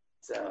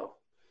 so,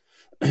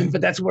 but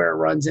that's where it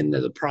runs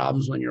into the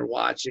problems when you're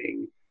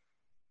watching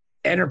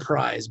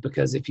Enterprise,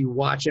 because if you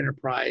watch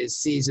Enterprise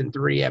season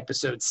 3,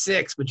 episode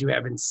 6, but you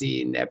haven't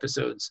seen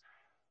episodes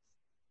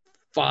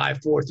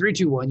 5, 4, 3,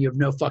 2, 1, you have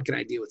no fucking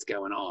idea what's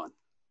going on.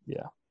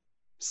 Yeah.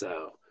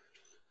 So,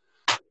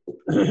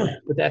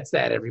 but that's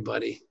that,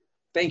 everybody.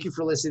 Thank you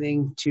for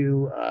listening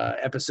to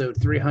episode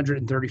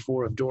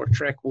 334 of Dork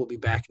Trek. We'll be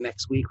back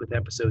next week with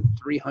episode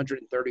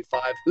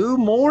 335. Who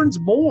Mourns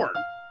Morn?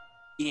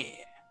 Yeah.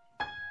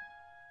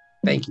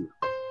 Thank you.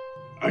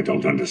 I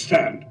don't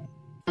understand.